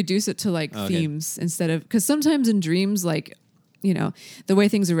if you reduce it to like themes instead of, because sometimes in dreams, like, you know, the way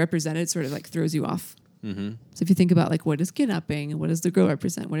things are represented sort of like throws you off. Mm-hmm. So if you think about like what is kidnapping and what does the girl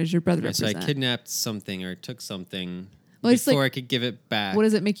represent, what does your brother represent? So I kidnapped something or took something Well, it's before like- I could give it back. What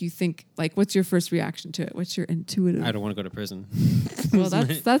does it make you think? Like, what's your first reaction to it? What's your intuitive? I don't want to go to prison. Well,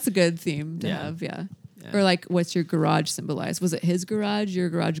 that's a good theme to Yeah. have, yeah. Yeah. Or like, what's your garage symbolize? Was it his garage, your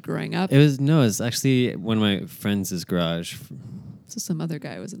garage growing up? It was actually one of my friends' garage. So some other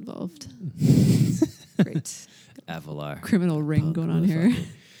guy was involved. Great. Avalar. Criminal ring Punk going on here.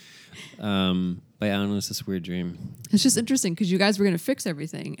 But yeah, I don't know, it's this weird dream. It's just interesting because you guys were going to fix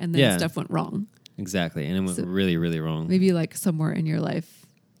everything and then Yeah. stuff went wrong. Exactly. And it went So really, really wrong. Maybe like somewhere in your life,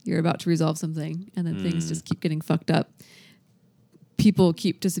 you're about to resolve something and then things just keep getting fucked up. People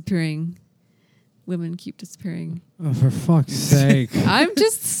keep disappearing. Women keep disappearing. Oh, for fuck's sake. I'm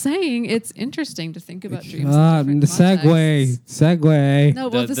just saying it's interesting to think about dreams. In different Segue. contexts. Segue. No,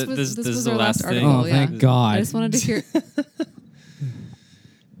 well, This this is was the our last last thing. article. Oh, yeah. thank God. I just wanted to hear.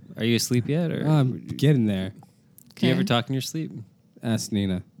 Are you asleep yet? Or I'm getting there. do you ever Okay. talk in your sleep? Ask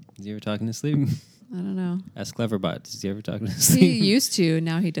Nina. Do you ever talk in your sleep? I don't know. Ask Cleverbot. Does he ever talk in his He sleep? used to.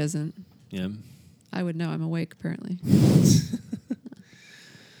 Now he doesn't. Yeah. I would know. I'm awake apparently.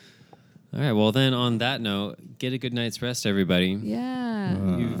 All right. Well, then on that note, get a good night's rest, everybody. Yeah.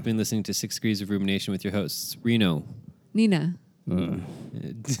 You've been listening to 6 Degrees of Rumination with your hosts, Reno. Nina.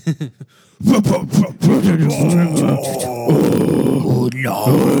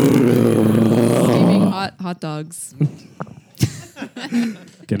 Steaming hot dogs.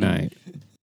 Good night.